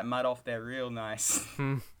get that mud off there real nice.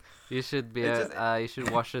 You should you should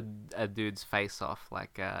wash a dude's face off,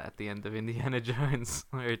 like at the end of Indiana Jones,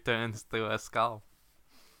 where it turns to a skull.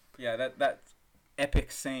 Yeah, that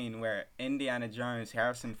epic scene where Indiana Jones,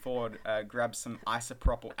 Harrison Ford, grabs some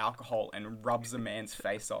isopropyl alcohol and rubs a man's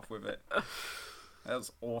face off with it. That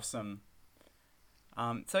was awesome.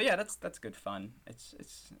 So yeah, that's good fun. It's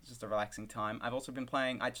just a relaxing time. I've also been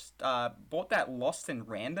playing. I just bought that Lost in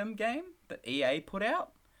Random game that EA put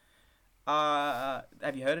out.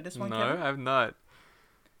 Have you heard of this one? No, Kevin? I've not.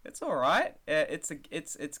 It's all right.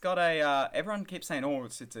 It's got a. Everyone keeps saying, "Oh,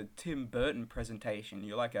 it's a Tim Burton presentation.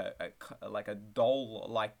 You're like a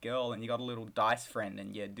doll-like girl, and you got a little dice friend,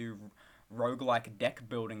 and you do roguelike deck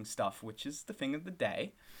building stuff, which is the thing of the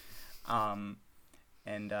day."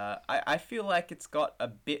 And I feel like it's got a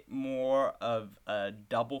bit more of a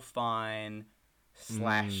Double Fine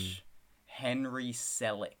 / Henry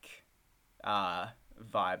Selick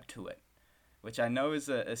vibe to it, which I know is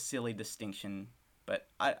a silly distinction, but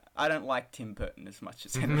I don't like Tim Burton as much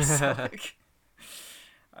as Henry Selick,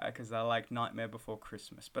 because I like Nightmare Before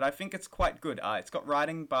Christmas. But I think it's quite good. It's got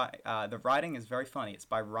writing by the writing is very funny. It's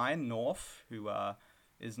by Ryan North, who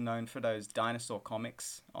is known for those dinosaur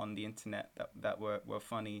comics on the internet that were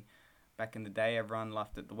funny back in the day. Everyone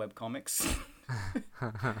laughed at the webcomics.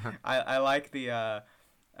 I like the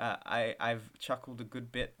I've chuckled a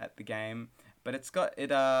good bit at the game, but it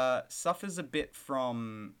suffers a bit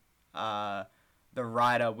from the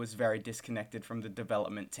writer was very disconnected from the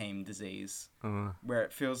development team disease, where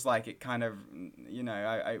it feels like it kind of,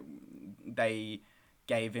 they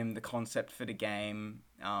gave him the concept for the game,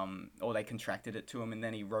 or they contracted it to him, and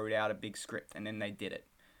then he wrote out a big script, and then they did it.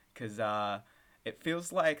 Because it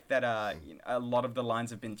feels like that a lot of the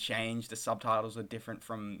lines have been changed, the subtitles are different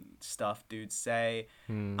from stuff dudes say.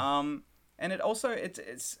 And it also,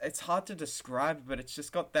 it's hard to describe, but it's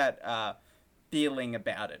just got that feeling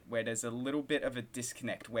about it, where there's a little bit of a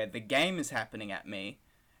disconnect, where the game is happening at me,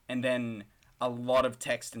 and then a lot of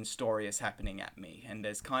text and story is happening at me, and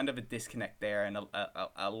there's kind of a disconnect there, and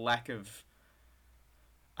a lack of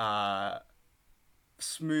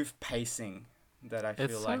smooth pacing that I feel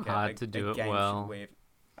it's like so hard to do it game well. should weave.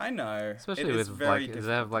 I know, especially with like, does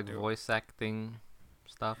it have like voice acting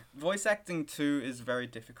stuff? Voice acting too is very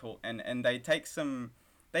difficult, and they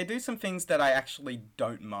do some things that I actually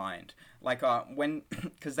don't mind. Like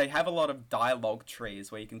because they have a lot of dialogue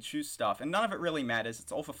trees where you can choose stuff, and none of it really matters.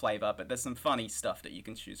 It's all for flavor, but there's some funny stuff that you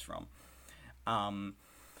can choose from.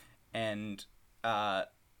 In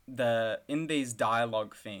these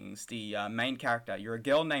dialogue things, the main character, you're a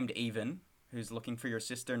girl named Even who's looking for your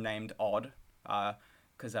sister named Odd,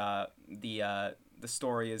 because the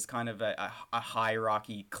story is kind of a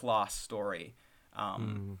hierarchy class story,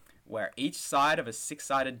 where each side of a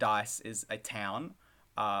 6-sided dice is a town,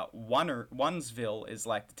 Onesville is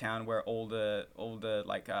like the town where all the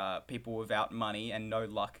like people without money and no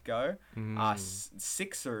luck go.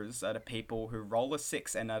 Sixers are the people who roll a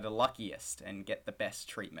six and are the luckiest and get the best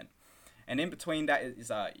treatment. And in between that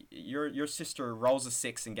is your sister rolls a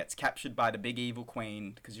six and gets captured by the big evil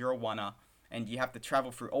queen because you're a oneer, and you have to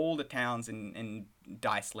travel through all the towns in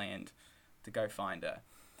Dice Land to go find her.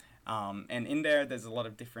 And in there's a lot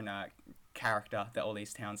of different character that all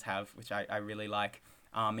these towns have, which I really like.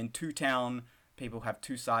 In Two Town, people have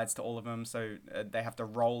two sides to all of them, so they have to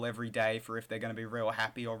roll every day for if they're going to be real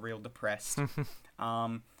happy or real depressed.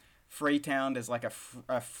 Freetown, there's like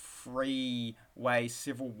a freeway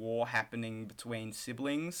civil war happening between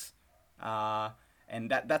siblings. And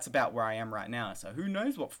that's about where I am right now. So who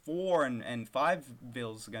knows what 4 and 5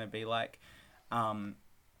 Villes are going to be like.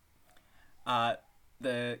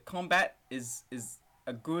 The combat is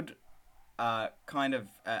a good kind of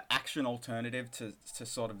action alternative to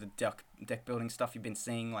sort of the deck building stuff you've been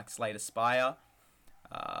seeing, like Slay the Spire,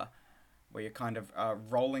 where you're kind of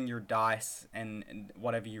rolling your dice, and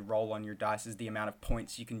whatever you roll on your dice is the amount of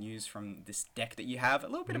points you can use from this deck that you have. A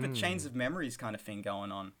little bit of a Chains of Memories kind of thing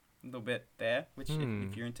going on. A little bit there, which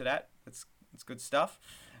if you're into that, it's good stuff.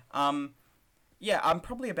 Yeah, I'm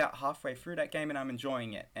probably about halfway through that game and I'm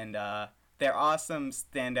enjoying it. And there are some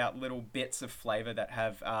standout little bits of flavor that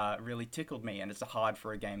have really tickled me, and it's hard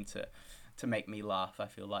for a game to make me laugh, I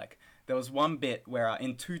feel like. There was one bit where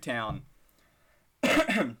in Two Town,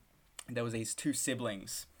 there was these two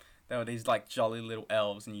siblings. They were these like jolly little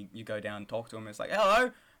elves, and you go down and talk to them. It's like,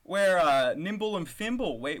 hello, we're Nimble and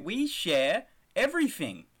Fimble. We share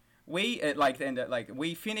everything. We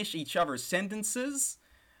we finish each other's sentences.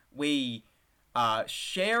 We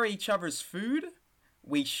share each other's food.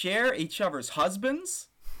 We share each other's husbands.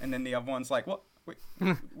 And then the other one's like, what?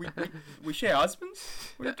 We share husbands?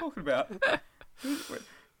 What are you talking about?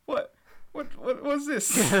 What was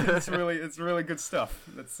this? It's really good stuff.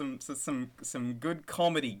 That's some good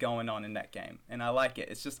comedy going on in that game, and I like it.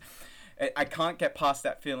 It's just I can't get past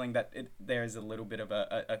that feeling that there is a little bit of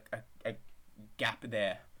a gap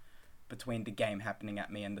there between the game happening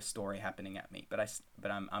at me and the story happening at me.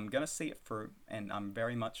 But I'm gonna see it through, and I'm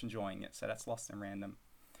very much enjoying it. So that's Lost in Random.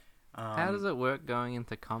 How does it work going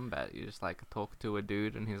into combat? You just like talk to a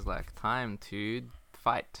dude, and he's like, "Time to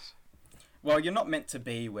fight." Well, you're not meant to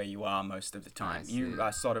be where you are most of the time. You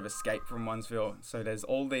sort of escape from Onesville. So there's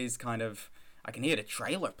all these kind of... I can hear the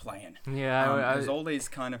trailer playing. Yeah. There's all these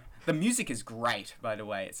kind of... The music is great, by the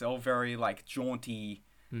way. It's all very, like, jaunty,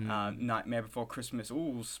 Nightmare Before Christmas.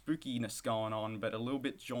 Ooh, spookiness going on, but a little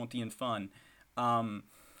bit jaunty and fun. I'm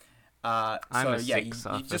a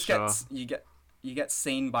sixer, you just you get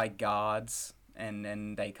seen by guards, and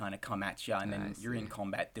then they kind of come at you, and then you're in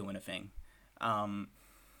combat doing a thing.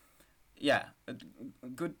 Yeah, a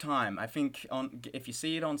good time. I think if you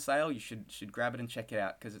see it on sale, you should grab it and check it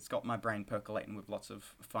out, because it's got my brain percolating with lots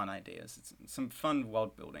of fun ideas. It's some fun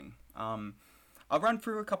world building. I'll run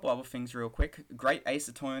through a couple other things real quick. Great Ace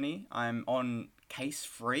Attorney. I'm on case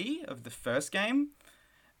 3 of the first game.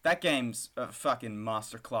 That game's a fucking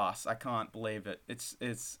masterclass. I can't believe it.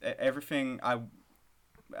 It's everything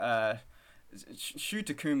Shu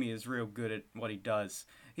Takumi is real good at what he does.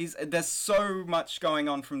 There's so much going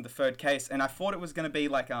on from the third case, and I thought it was going to be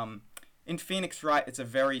like in Phoenix Wright, it's a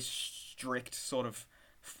very strict sort of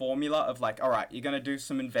formula of like, all right, you're going to do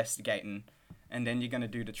some investigating, and then you're going to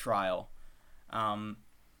do the trial.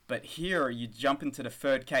 But here you jump into the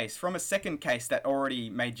third case from a second case that already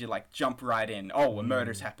made you like jump right in. Oh, a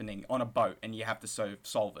murder's happening on a boat, and you have to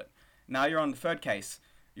solve it. Now you're on the third case.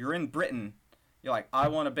 You're in Britain. You're like, I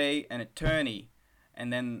want to be an attorney.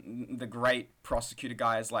 And then the great prosecutor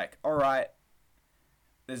guy is like, all right,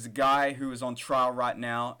 there's a guy who is on trial right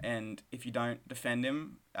now, and if you don't defend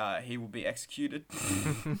him, he will be executed.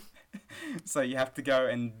 So you have to go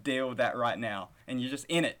and deal with that right now. And you're just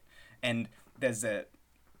in it. And there's a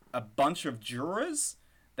bunch of jurors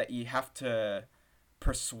that you have to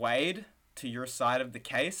persuade to your side of the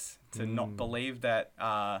case to not believe that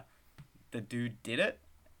the dude did it.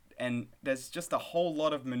 And there's just a whole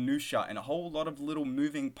lot of minutia and a whole lot of little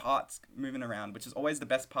moving parts moving around, which is always the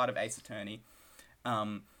best part of Ace Attorney.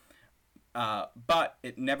 But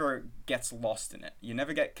it never gets lost in it. You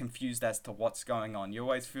never get confused as to what's going on. You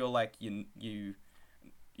always feel like you've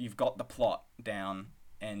got the plot down,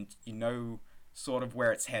 and you know sort of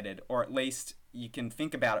where it's headed, or at least you can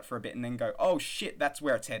think about it for a bit and then go, oh shit, that's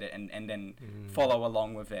where it's headed, and then follow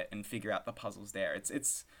along with it and figure out the puzzles there.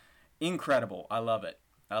 It's incredible. I love it.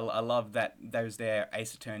 I love that those there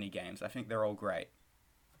Ace Attorney games. I think they're all great.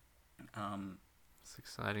 It's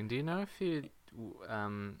exciting. Do you know if you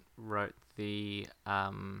wrote the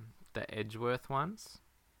Edgeworth ones?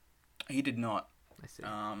 He did not. I see.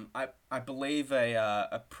 I believe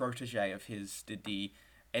a protege of his did the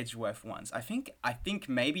Edgeworth ones. I think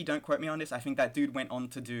maybe, don't quote me on this, I think that dude went on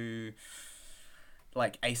to do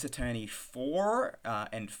like Ace Attorney 4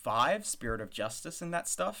 and 5, Spirit of Justice and that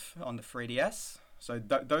stuff on the 3DS. So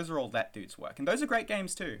those are all that dude's work. And those are great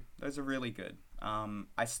games too. Those are really good.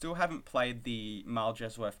 I still haven't played the Mile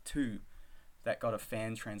Jesworth 2 that got a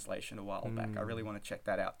fan translation a while back. I really want to check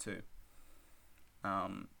that out too.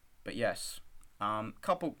 But yes.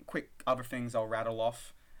 Couple quick other things I'll rattle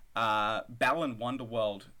off. Balan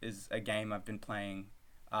Wonderworld is a game I've been playing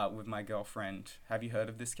with my girlfriend. Have you heard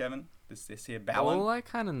of this, Kevin? This here, Balan? All I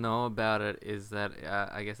kind of know about it is that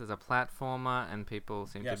I guess it's a platformer and people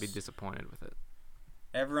seem to be disappointed with it.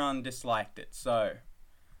 Everyone disliked it. So,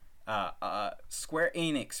 Square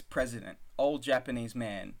Enix president, old Japanese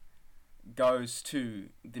man, goes to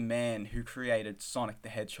the man who created Sonic the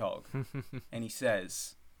Hedgehog and he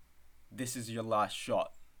says, "This is your last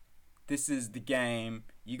shot. This is the game.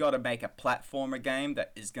 You got to make a platformer game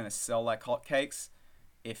that is going to sell like hotcakes.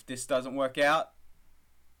 If this doesn't work out,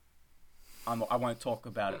 I won't talk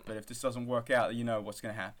about it, but if this doesn't work out, you know what's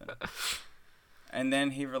going to happen." And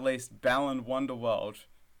then he released Balan Wonderworld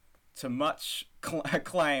to much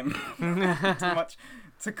acclaim,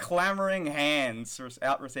 to clamoring hands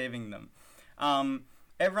out receiving them.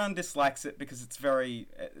 Everyone dislikes it because it's very,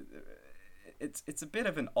 it's a bit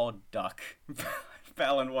of an odd duck,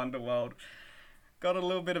 Balan Wonderworld. Got a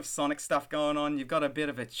little bit of Sonic stuff going on. You've got a bit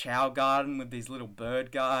of a Chow Garden with these little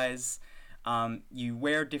bird guys. You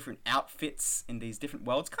wear different outfits in these different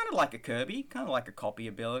worlds, kind of like a Kirby, kind of like a copy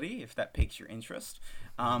ability, if that piques your interest,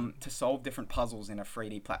 to solve different puzzles in a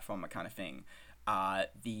 3D platformer kind of thing.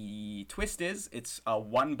 The twist is, it's a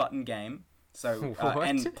one-button game, so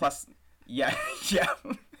and plus, yeah.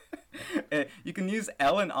 You can use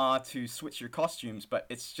L and R to switch your costumes, but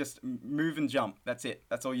it's just move and jump. That's it.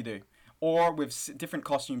 That's all you do. Or with different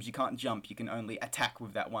costumes, you can't jump. You can only attack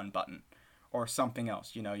with that one button. Or something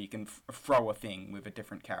else, you know, you can throw a thing with a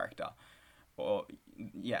different character. Or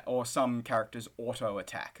some characters auto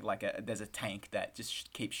attack, like there's a tank that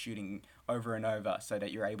just keeps shooting over and over so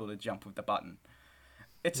that you're able to jump with the button.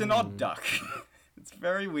 It's an odd duck. It's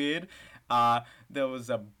very weird. There was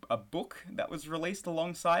a book that was released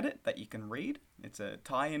alongside it that you can read. It's a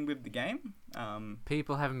tie-in with the game.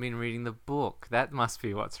 People haven't been reading the book. That must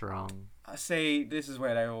be what's wrong. See, this is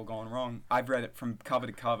where they've all gone wrong. I've read it from cover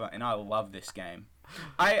to cover, and I love this game.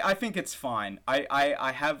 I think it's fine.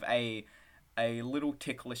 I have a little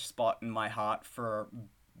ticklish spot in my heart for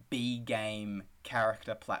B-game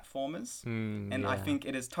character platformers. And I think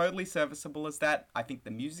it is totally serviceable as that. I think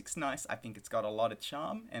the music's nice. I think it's got a lot of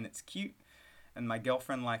charm, and it's cute. And my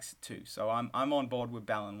girlfriend likes it too. So I'm on board with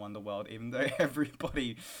Balan Wonderworld, even though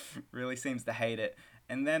everybody really seems to hate it.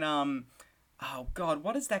 And then, oh God,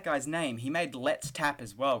 what is that guy's name? He made Let's Tap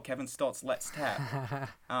as well. Kevin Stott's Let's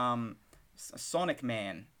Tap. Sonic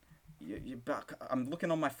Man. I'm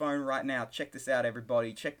looking on my phone right now. Check this out,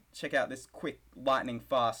 everybody. Check out this quick, lightning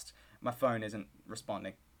fast. My phone isn't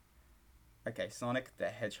responding. Okay, Sonic the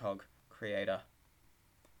Hedgehog creator.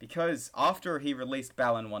 Because after he released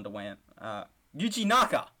Balan Wonderworld, Yuji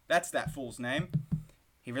Naka, that's that fool's name.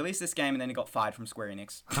 He released this game and then he got fired from Square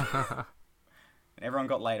Enix. And everyone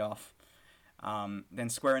got laid off. Then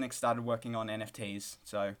Square Enix started working on NFTs.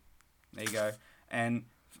 So, there you go. And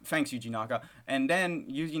thanks, Yuji Naka. And then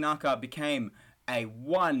Yuji Naka became a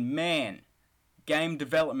one-man game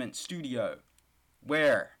development studio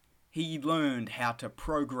where he learned how to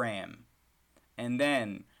program and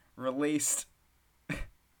then released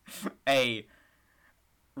a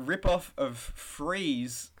rip-off of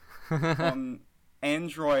Freeze on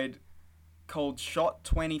Android called Shot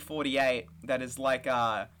 2048 that is like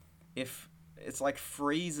if it's like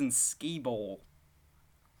Freeze and Skee Ball.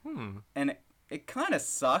 And it kind of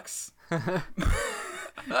sucks.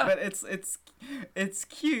 But it's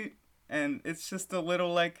cute and it's just a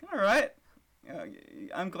little like, all right.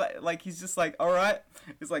 I'm glad, like, he's just like, alright.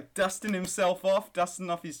 He's like dusting himself off,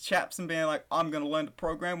 dusting off his chaps and being like, I'm gonna learn to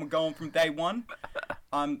program. We're going from day one.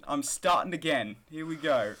 I'm starting again. Here we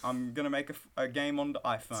go. I'm gonna make a game on the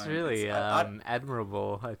iPhone. It's really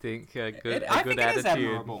admirable, I think. A good attitude. It is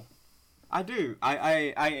admirable. I do.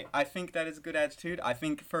 I think that is a good attitude. I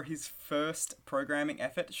think for his first programming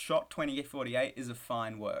effort, Shot 2048 is a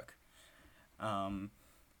fine work.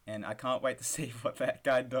 And I can't wait to see what that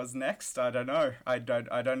guy does next. I don't know. I don't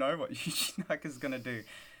know what Yuji Naka's gonna do.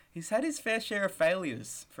 He's had his fair share of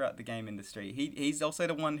failures throughout the game industry. He's also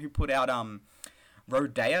the one who put out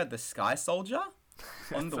Rodea the Sky Soldier,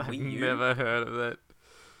 on the I've Wii U. never heard of it.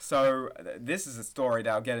 So this is a story that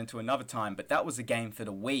I'll get into another time, but that was a game for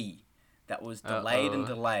the Wii that was delayed and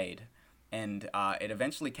delayed, and it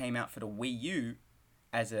eventually came out for the Wii U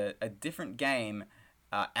as a different game,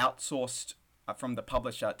 outsourced from the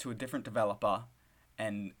publisher to a different developer,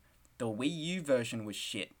 and the Wii U version was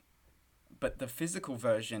shit, but the physical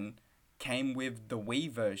version came with the Wii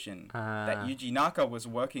version that Yuji Naka was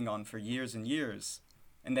working on for years and years.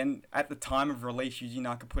 And then at the time of release, Yuji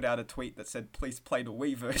Naka put out a tweet that said, "Please play the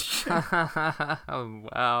Wii version." Oh,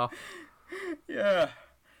 wow. Yeah.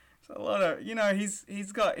 It's a lot of,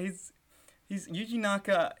 Yuji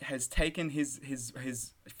Naka has taken his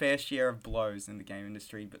fair share of blows in the game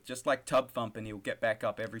industry, but just like Tub Thumping, he'll get back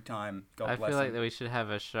up every time. God bless him. I feel like that we should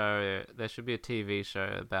have a show. There should be a TV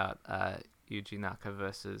show about Yuji Naka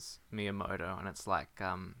versus Miyamoto, and it's like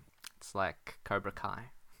Cobra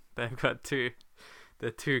Kai. They've got the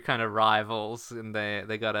two kind of rivals, and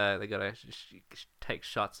they gotta take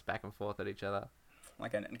shots back and forth at each other.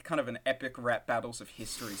 Like kind of an epic rap battles of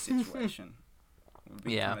history situation. Would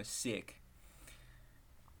be kind of sick.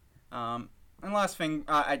 And last thing,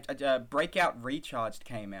 Breakout Recharged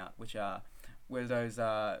came out, which were those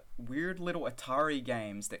weird little Atari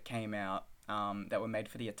games that came out that were made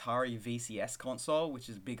for the Atari VCS console, which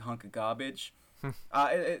is a big hunk of garbage.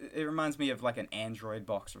 It reminds me of like an Android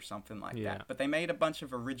box or something like that. But they made a bunch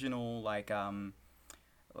of original like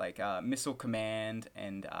Missile Command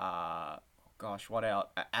and what else?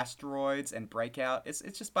 Asteroids and Breakout. It's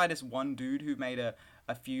just by this one dude who made a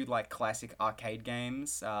few like classic arcade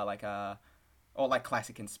games, or like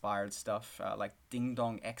classic inspired stuff, like Ding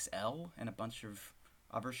Dong XL and a bunch of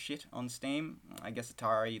other shit on Steam. I guess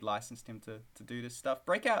Atari licensed him to do this stuff.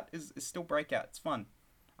 Breakout is still Breakout. It's fun.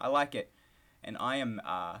 I like it. And I am,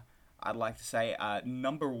 I'd like to say,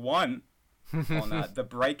 number one on the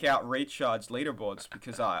Breakout Recharge leaderboards,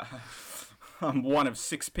 because I'm one of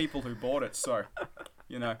 6 people who bought it. So,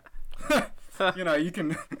 you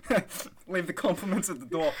can leave the compliments at the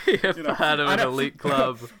door. You're part of an elite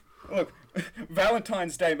club. Look,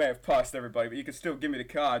 Valentine's Day may have passed, everybody, but you can still give me the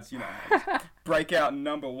cards. Breakout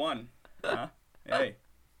number one. Hey,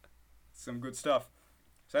 some good stuff.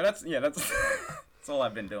 So that's. That's all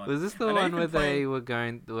I've been doing. Was this the one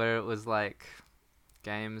where it was like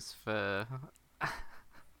games for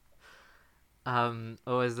or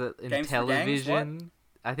was it in games television?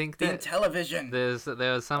 I think in television. There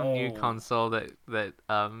was some new console that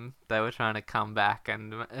they were trying to come back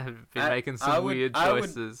and have been making some weird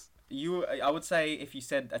choices. I would say if you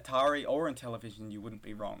said Atari or in television, you wouldn't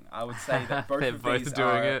be wrong. I would say that both of these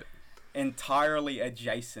are entirely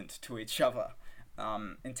adjacent to each other.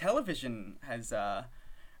 Intellivision has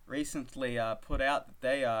recently put out that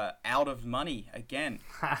they are out of money again.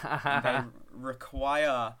 And they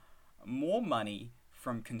require more money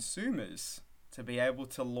from consumers to be able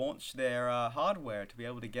to launch their hardware, to be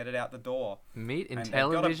able to get it out the door. Meet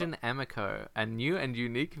Intellivision Amico, a new and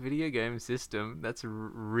unique video game system that's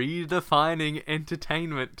redefining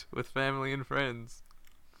entertainment with family and friends.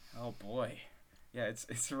 Oh boy. Yeah, it's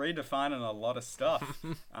redefining a lot of stuff.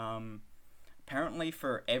 Apparently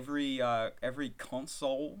for every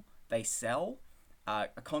console they sell, a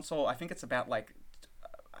console, I think it's about like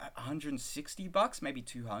 $160, maybe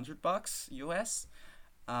 $200 US.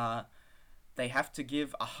 They have to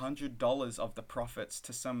give $100 of the profits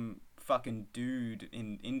to some fucking dude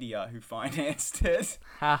in India who financed it,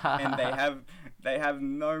 and they have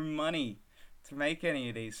no money to make any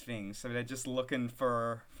of these things, so they're just looking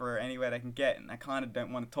for any way they can get. And I kind of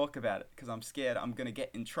don't want to talk about it because I'm scared I'm gonna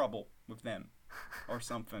get in trouble with them or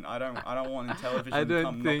something. I don't want Intellivision to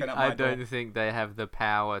come knocking at my door. I don't think they have the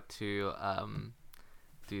power to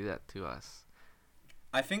do that to us.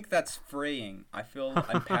 I think that's freeing. I feel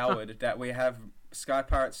empowered that we have Sky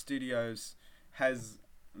Pirate Studios has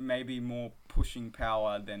maybe more pushing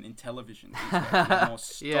power than Intellivision.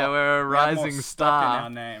 Yeah, we're a rising star in our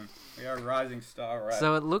name. We are a rising star, right?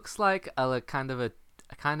 So it looks like a kind of a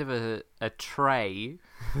tray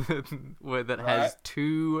that has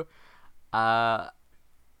two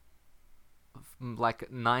like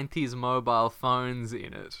 90s mobile phones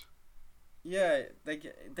in it. Yeah,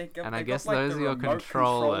 and I guess those are your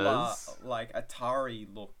controllers, like Atari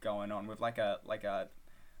look going on with like a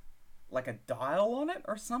dial on it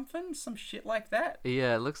or something, some shit like that.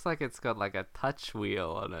 Yeah, it looks like it's got like a touch wheel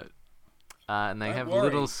on it, and they have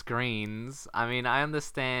little screens. I mean, I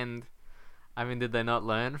understand. I mean, did they not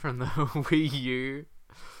learn from the Wii U?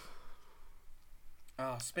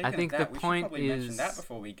 Oh, speaking of that, we should probably mention that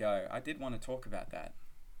before we go. I did want to talk about that.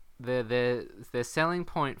 Their selling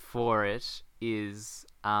point for it is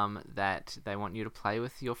that they want you to play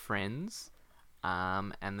with your friends,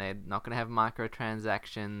 and they're not going to have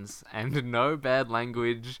microtransactions and no bad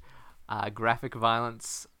language, graphic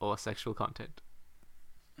violence, or sexual content.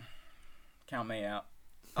 Count me out.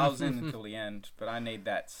 I was in until the end, but I need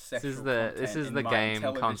that sexual content. This is in the my game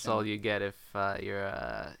television. console you get if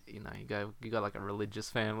you're you got like a religious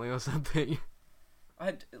family or something.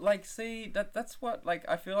 That's what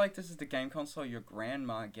I feel like this is the game console your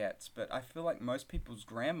grandma gets, but I feel like most people's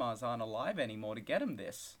grandmas aren't alive anymore to get them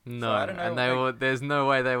this. No, so I don't know, and there's no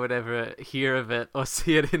way they would ever hear of it or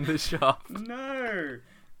see it in the shop. No,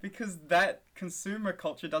 because that consumer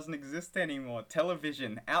culture doesn't exist anymore.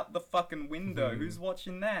 Television out the fucking window. Who's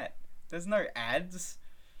watching that? There's no ads.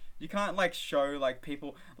 You can't show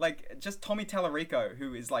people just Tommy Tallarico,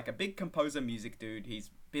 who is a big composer, music dude. He's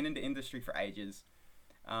been in the industry for ages.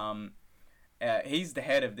 He's the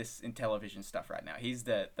head of this in television stuff right now. He's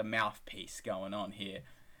the mouthpiece going on here.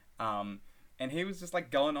 And he was just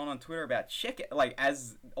going on Twitter about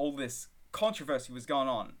as all this controversy was going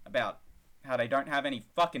on about how they don't have any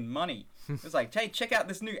fucking money. It was hey, check out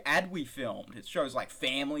this new ad we filmed. It shows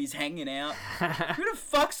families hanging out. Who the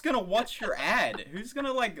fuck's gonna watch your ad? Who's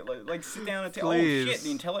gonna sit down and tell? Oh shit,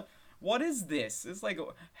 the what is this? It's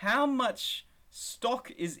how much stock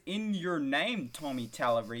is in your name, Tommy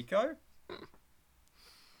Tallarico?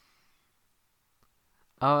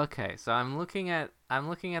 Oh, okay. So I'm looking at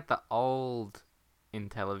the old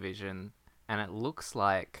Intellivision, and it looks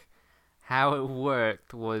like how it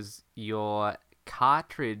worked was your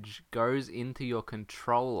cartridge goes into your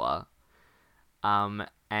controller,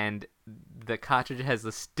 and the cartridge has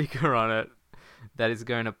a sticker on it that is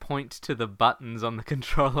going to point to the buttons on the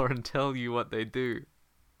controller and tell you what they do.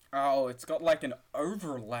 Oh, it's got an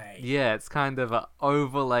overlay. Yeah, it's kind of an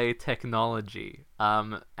overlay technology.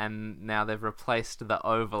 And now they've replaced the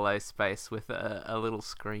overlay space with a little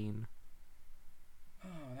screen.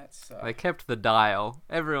 Oh, that's... They kept the dial.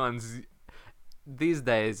 These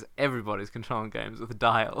days, everybody's controlling games with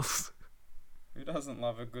dials. Who doesn't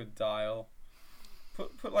love a good dial?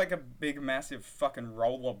 Put a big, massive fucking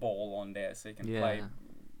roller ball on there so you can play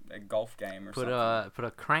a golf game or something. Put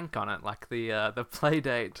a crank on it, like the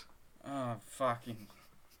Playdate. Oh, fucking...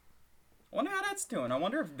 I wonder how that's doing. I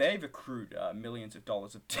wonder if they've accrued millions of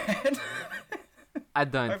dollars of debt. I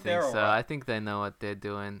don't think so. Right. I think they know what they're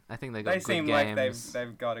doing. I think they got good games. They seem like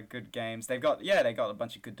they've got a good games. They got a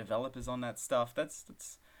bunch of good developers on that stuff.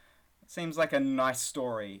 That's seems like a nice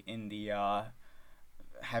story in the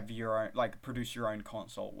have your own produce your own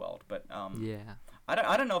console world. But yeah.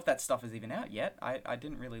 I don't know if that stuff is even out yet. I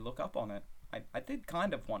didn't really look up on it. I did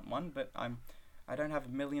kind of want one, but I don't have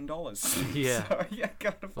 $1 million. Yeah. So, yeah,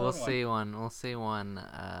 gotta find one. We'll see one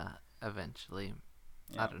eventually.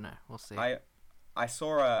 Yeah. I don't know. We'll see.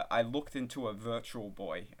 I looked into a Virtual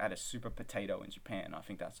Boy at a Super Potato in Japan. I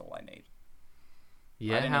think that's all I need.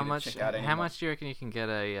 Yeah, how much do you reckon you can get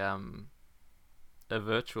a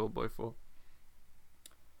Virtual Boy for?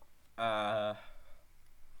 I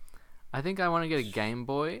think I want to get a Game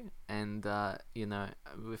Boy, and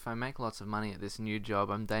if I make lots of money at this new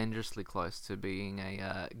job, I'm dangerously close to being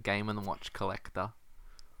a Game & Watch collector.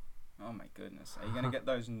 Oh my goodness. Are you going to get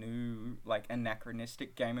those new,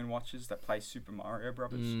 anachronistic Game & Watches that play Super Mario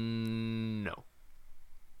Brothers? No.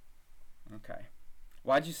 Okay.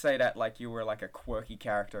 Why'd you say that like you were a quirky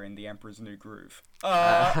character in The Emperor's New Groove? No.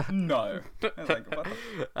 I was what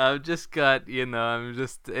the... I've just got,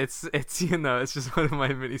 it's just one of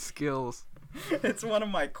my many skills. It's one of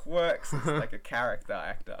my quirks. It's like a character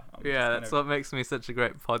actor. That's what makes me such a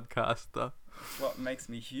great podcaster. It's what makes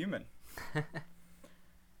me human.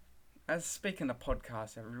 As speaking of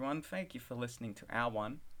podcasts, everyone, thank you for listening to our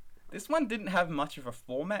one. This one didn't have much of a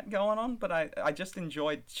format going on, but I just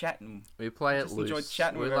enjoyed chatting. We play it loose. Enjoyed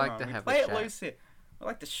chatting we with like everyone. To have we play a chat. It loose here. I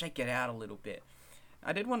like to shake it out a little bit.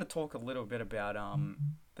 I did want to talk a little bit about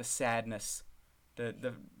the sadness.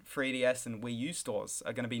 The 3DS and Wii U stores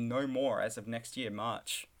are going to be no more as of next year,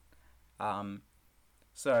 March.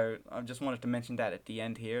 So I just wanted to mention that at the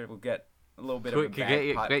end here. We'll get a little bit of a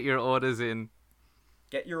bagpipe. Get your orders in.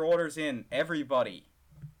 Get your orders in, everybody.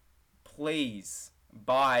 Please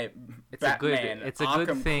buy Batman. It's a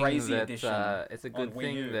good thing that it's a good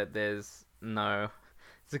thing that there's no.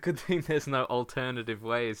 It's a good thing there's no alternative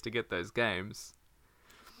ways to get those games.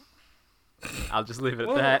 I'll just leave it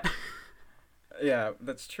at that. Yeah,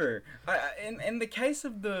 that's true. In the case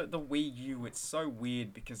of the Wii U, it's so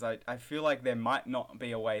weird because I feel like there might not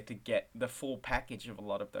be a way to get the full package of a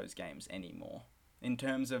lot of those games anymore in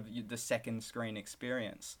terms of the second screen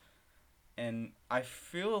experience. And I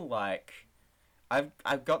feel like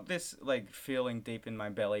I've got this feeling deep in my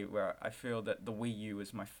belly where I feel that the Wii U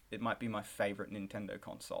is it might be my favorite Nintendo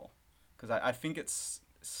console because I think it's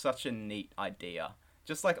such a neat idea.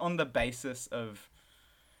 Just like on the basis of,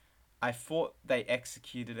 I thought they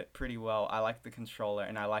executed it pretty well. I like the controller,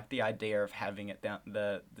 and I like the idea of having it down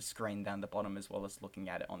the screen down the bottom as well as looking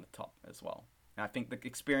at it on the top as well. And I think the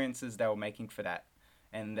experiences they were making for that,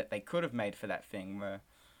 and that they could have made for that thing, were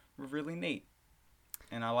really neat.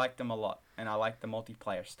 And I like them a lot, and I like the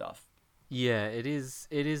multiplayer stuff. Yeah, it is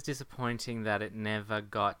disappointing that it never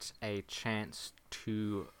got a chance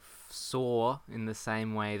to soar in the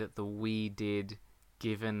same way that the Wii did,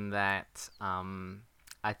 given that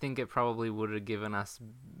I think it probably would have given us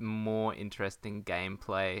more interesting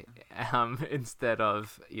gameplay instead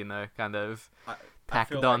of, kind of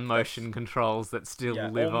tacked on motion controls that still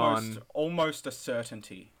live on. Almost a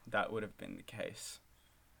certainty that would have been the case.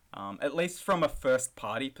 At least from a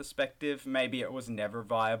first-party perspective. Maybe it was never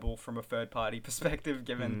viable from a third-party perspective,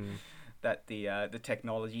 given that the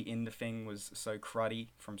technology in the thing was so cruddy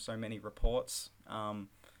from so many reports.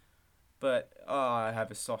 But I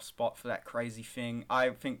have a soft spot for that crazy thing. I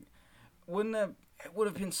think it would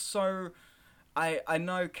have been so. I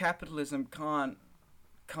know capitalism can't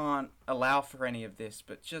allow for any of this,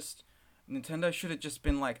 but just Nintendo should have just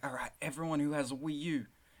been like, all right, everyone who has a Wii U,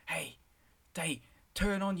 hey,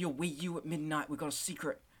 turn on your Wii U at midnight. We got a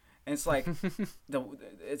secret. And it's like,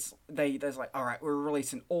 there's like, all right, we're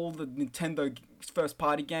releasing all the Nintendo first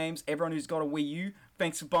party games. Everyone who's got a Wii U,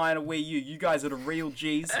 thanks for buying a Wii U. You guys are the real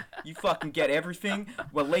G's. You fucking get everything.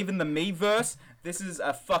 We're leaving the Miiverse. This is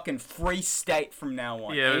a fucking free state from now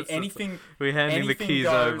on. Yeah, we're handing the keys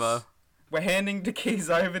over. We're handing the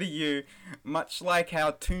keys over to you, much like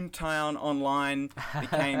how Toontown Online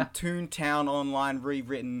became Toontown Online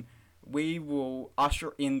rewritten. We will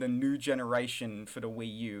usher in the new generation for the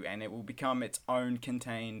Wii U, and it will become its own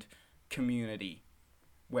contained community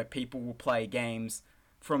where people will play games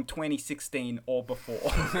from 2016 or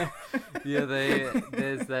before. Yeah, they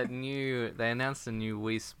announced a new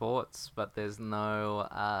Wii Sports, but there's no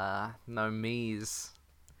Mii's.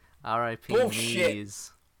 R.I.P.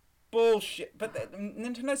 Mii's. Bullshit. But the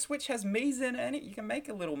Nintendo Switch has Mii's in it. You can make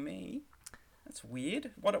a little Mii. That's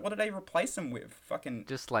weird. What did they replace them with? Fucking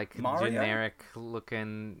just like Mario? Generic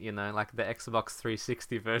looking, like the Xbox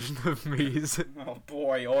 360 version of Mii's. Oh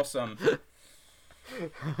boy, awesome.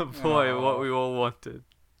 What we all wanted.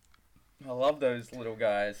 I love those little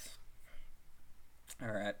guys.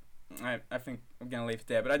 All right. I think I'm gonna leave it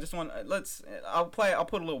there, but I just want I'll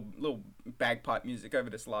put a little bagpipe music over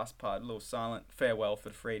this last part, a little silent farewell for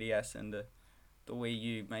the 3DS and the Wii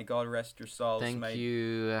U. May God rest your souls. Thank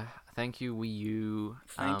you, Wii U.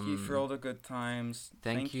 Thank you for all the good times.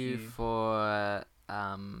 Thank you for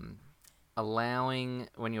allowing,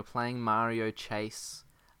 when you're playing Mario Chase,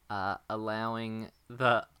 allowing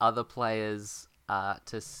the other players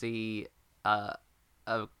to see a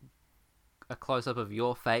close up of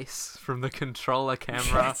your face from the controller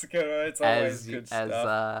camera. That's good. It's always good stuff.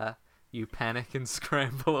 As you panic and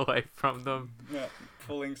scramble away from them. Yeah,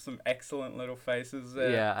 pulling some excellent little faces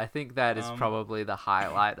there. Yeah, I think that is probably the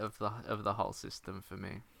highlight of the whole system for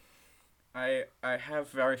me. I have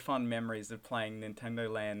very fond memories of playing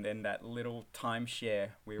Nintendo Land in that little timeshare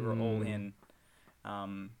we were all in,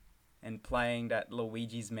 and playing that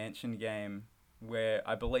Luigi's Mansion game where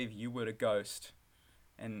I believe you were the ghost,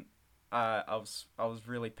 and I was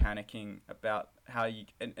really panicking about how you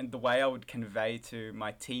and the way I would convey to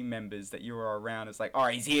my team members that you were around is like, oh,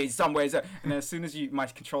 he's here, he's somewhere. And then as soon as my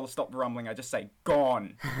controller stopped rumbling, I just say,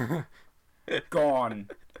 gone, gone.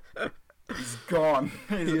 He's gone.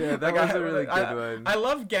 Yeah, that was a really good one. I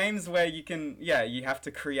love games where you have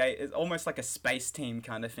to create, it's almost like a space team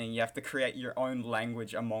kind of thing. You have to create your own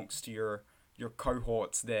language amongst your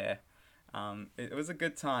cohorts there. It was a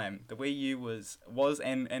good time. The Wii U was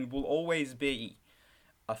and will always be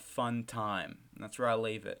a fun time. That's where I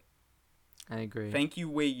leave it. I agree. Thank you,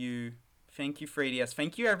 Wii U. Thank you, 3DS.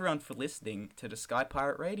 Thank you, everyone, for listening to the Sky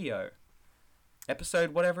Pirate Radio.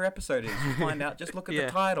 Whatever episode is, you'll find out. Just look at the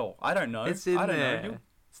title. I don't know. It's in there. Know.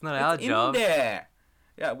 It's not our job. It's in there.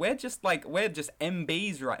 Yeah, we're just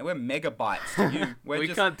MBs, right? We're megabytes to you. We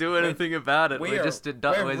can't do anything about it. We're just we're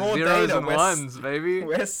zeros data. and ones, baby.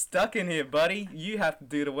 We're stuck in here, buddy. You have to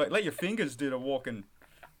do the work. Let your fingers do the walking.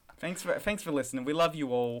 Thanks for listening. We love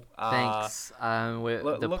you all. Thanks.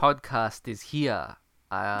 The podcast is here.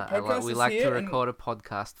 We like to record a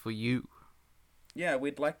podcast for you. Yeah,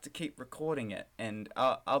 we'd like to keep recording it, and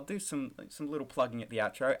I'll do some little plugging at the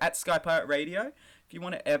outro at Sky Pirate Radio. If you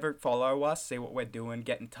want to ever follow us, see what we're doing,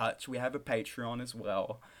 get in touch. We have a Patreon as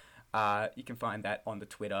well. You can find that on the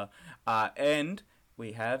Twitter, and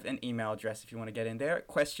we have an email address if you want to get in there.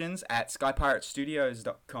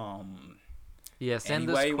 Questions@skypiratestudios.com. Yeah, send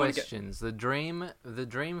Anyway, us you wanna get- questions. The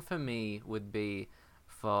dream for me would be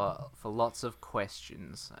for lots of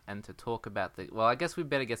questions and to talk about the. Well, I guess we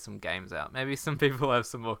better get some games out. Maybe some people have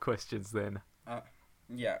some more questions then.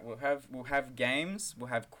 Yeah, we'll have games. We'll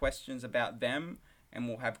have questions about them, and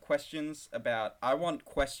we'll have questions about. I want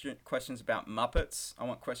questions about Muppets. I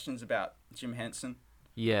want questions about Jim Henson.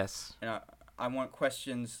 Yes. And I want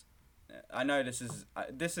questions. I know this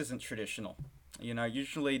isn't traditional. You know,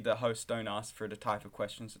 usually the hosts don't ask for the type of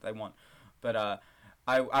questions that they want, but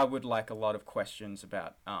I would like a lot of questions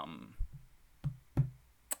about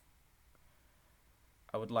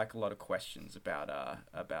I would like a lot of questions about the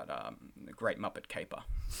Great Muppet Caper.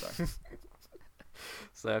 So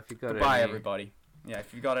So if you got goodbye, any... everybody. Yeah,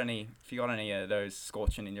 if you got any of those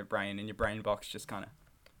scorching in your brain box, just kind of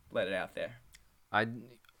let it out there.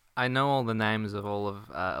 I know all the names of all of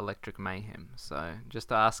Electric Mayhem, so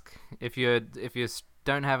just ask if you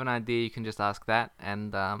don't have an idea, you can just ask that,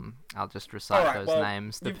 and I'll just recite those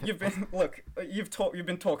names. You've been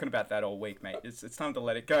talking about that all week, mate. It's time to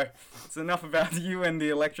let it go. It's enough about you and the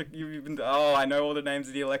Electric. I know all the names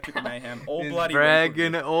of the Electric Mayhem. All He's bloody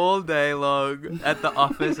bragging all day long at the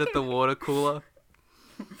office at the water cooler.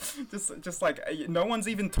 just like no one's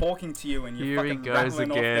even talking to you, and you're Here he fucking goes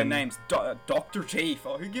rattling off their again. names. Dr. Chief.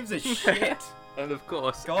 Oh, who gives a shit? And of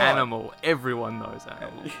course, God. Animal. Everyone knows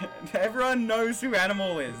Animal. Everyone knows who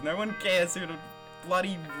Animal is. No one cares who the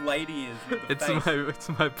bloody lady is. With the face. It's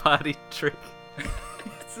my party trick.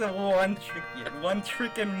 It's the one trick. One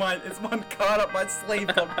trick in my. It's one card up my sleeve.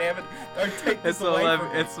 God damn it! Don't take this away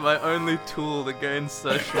from me. It's my only tool to gain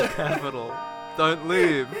social capital. Don't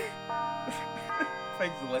leave.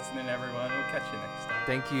 Thanks for listening, everyone. We'll catch you next time.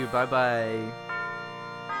 Thank you. Bye bye.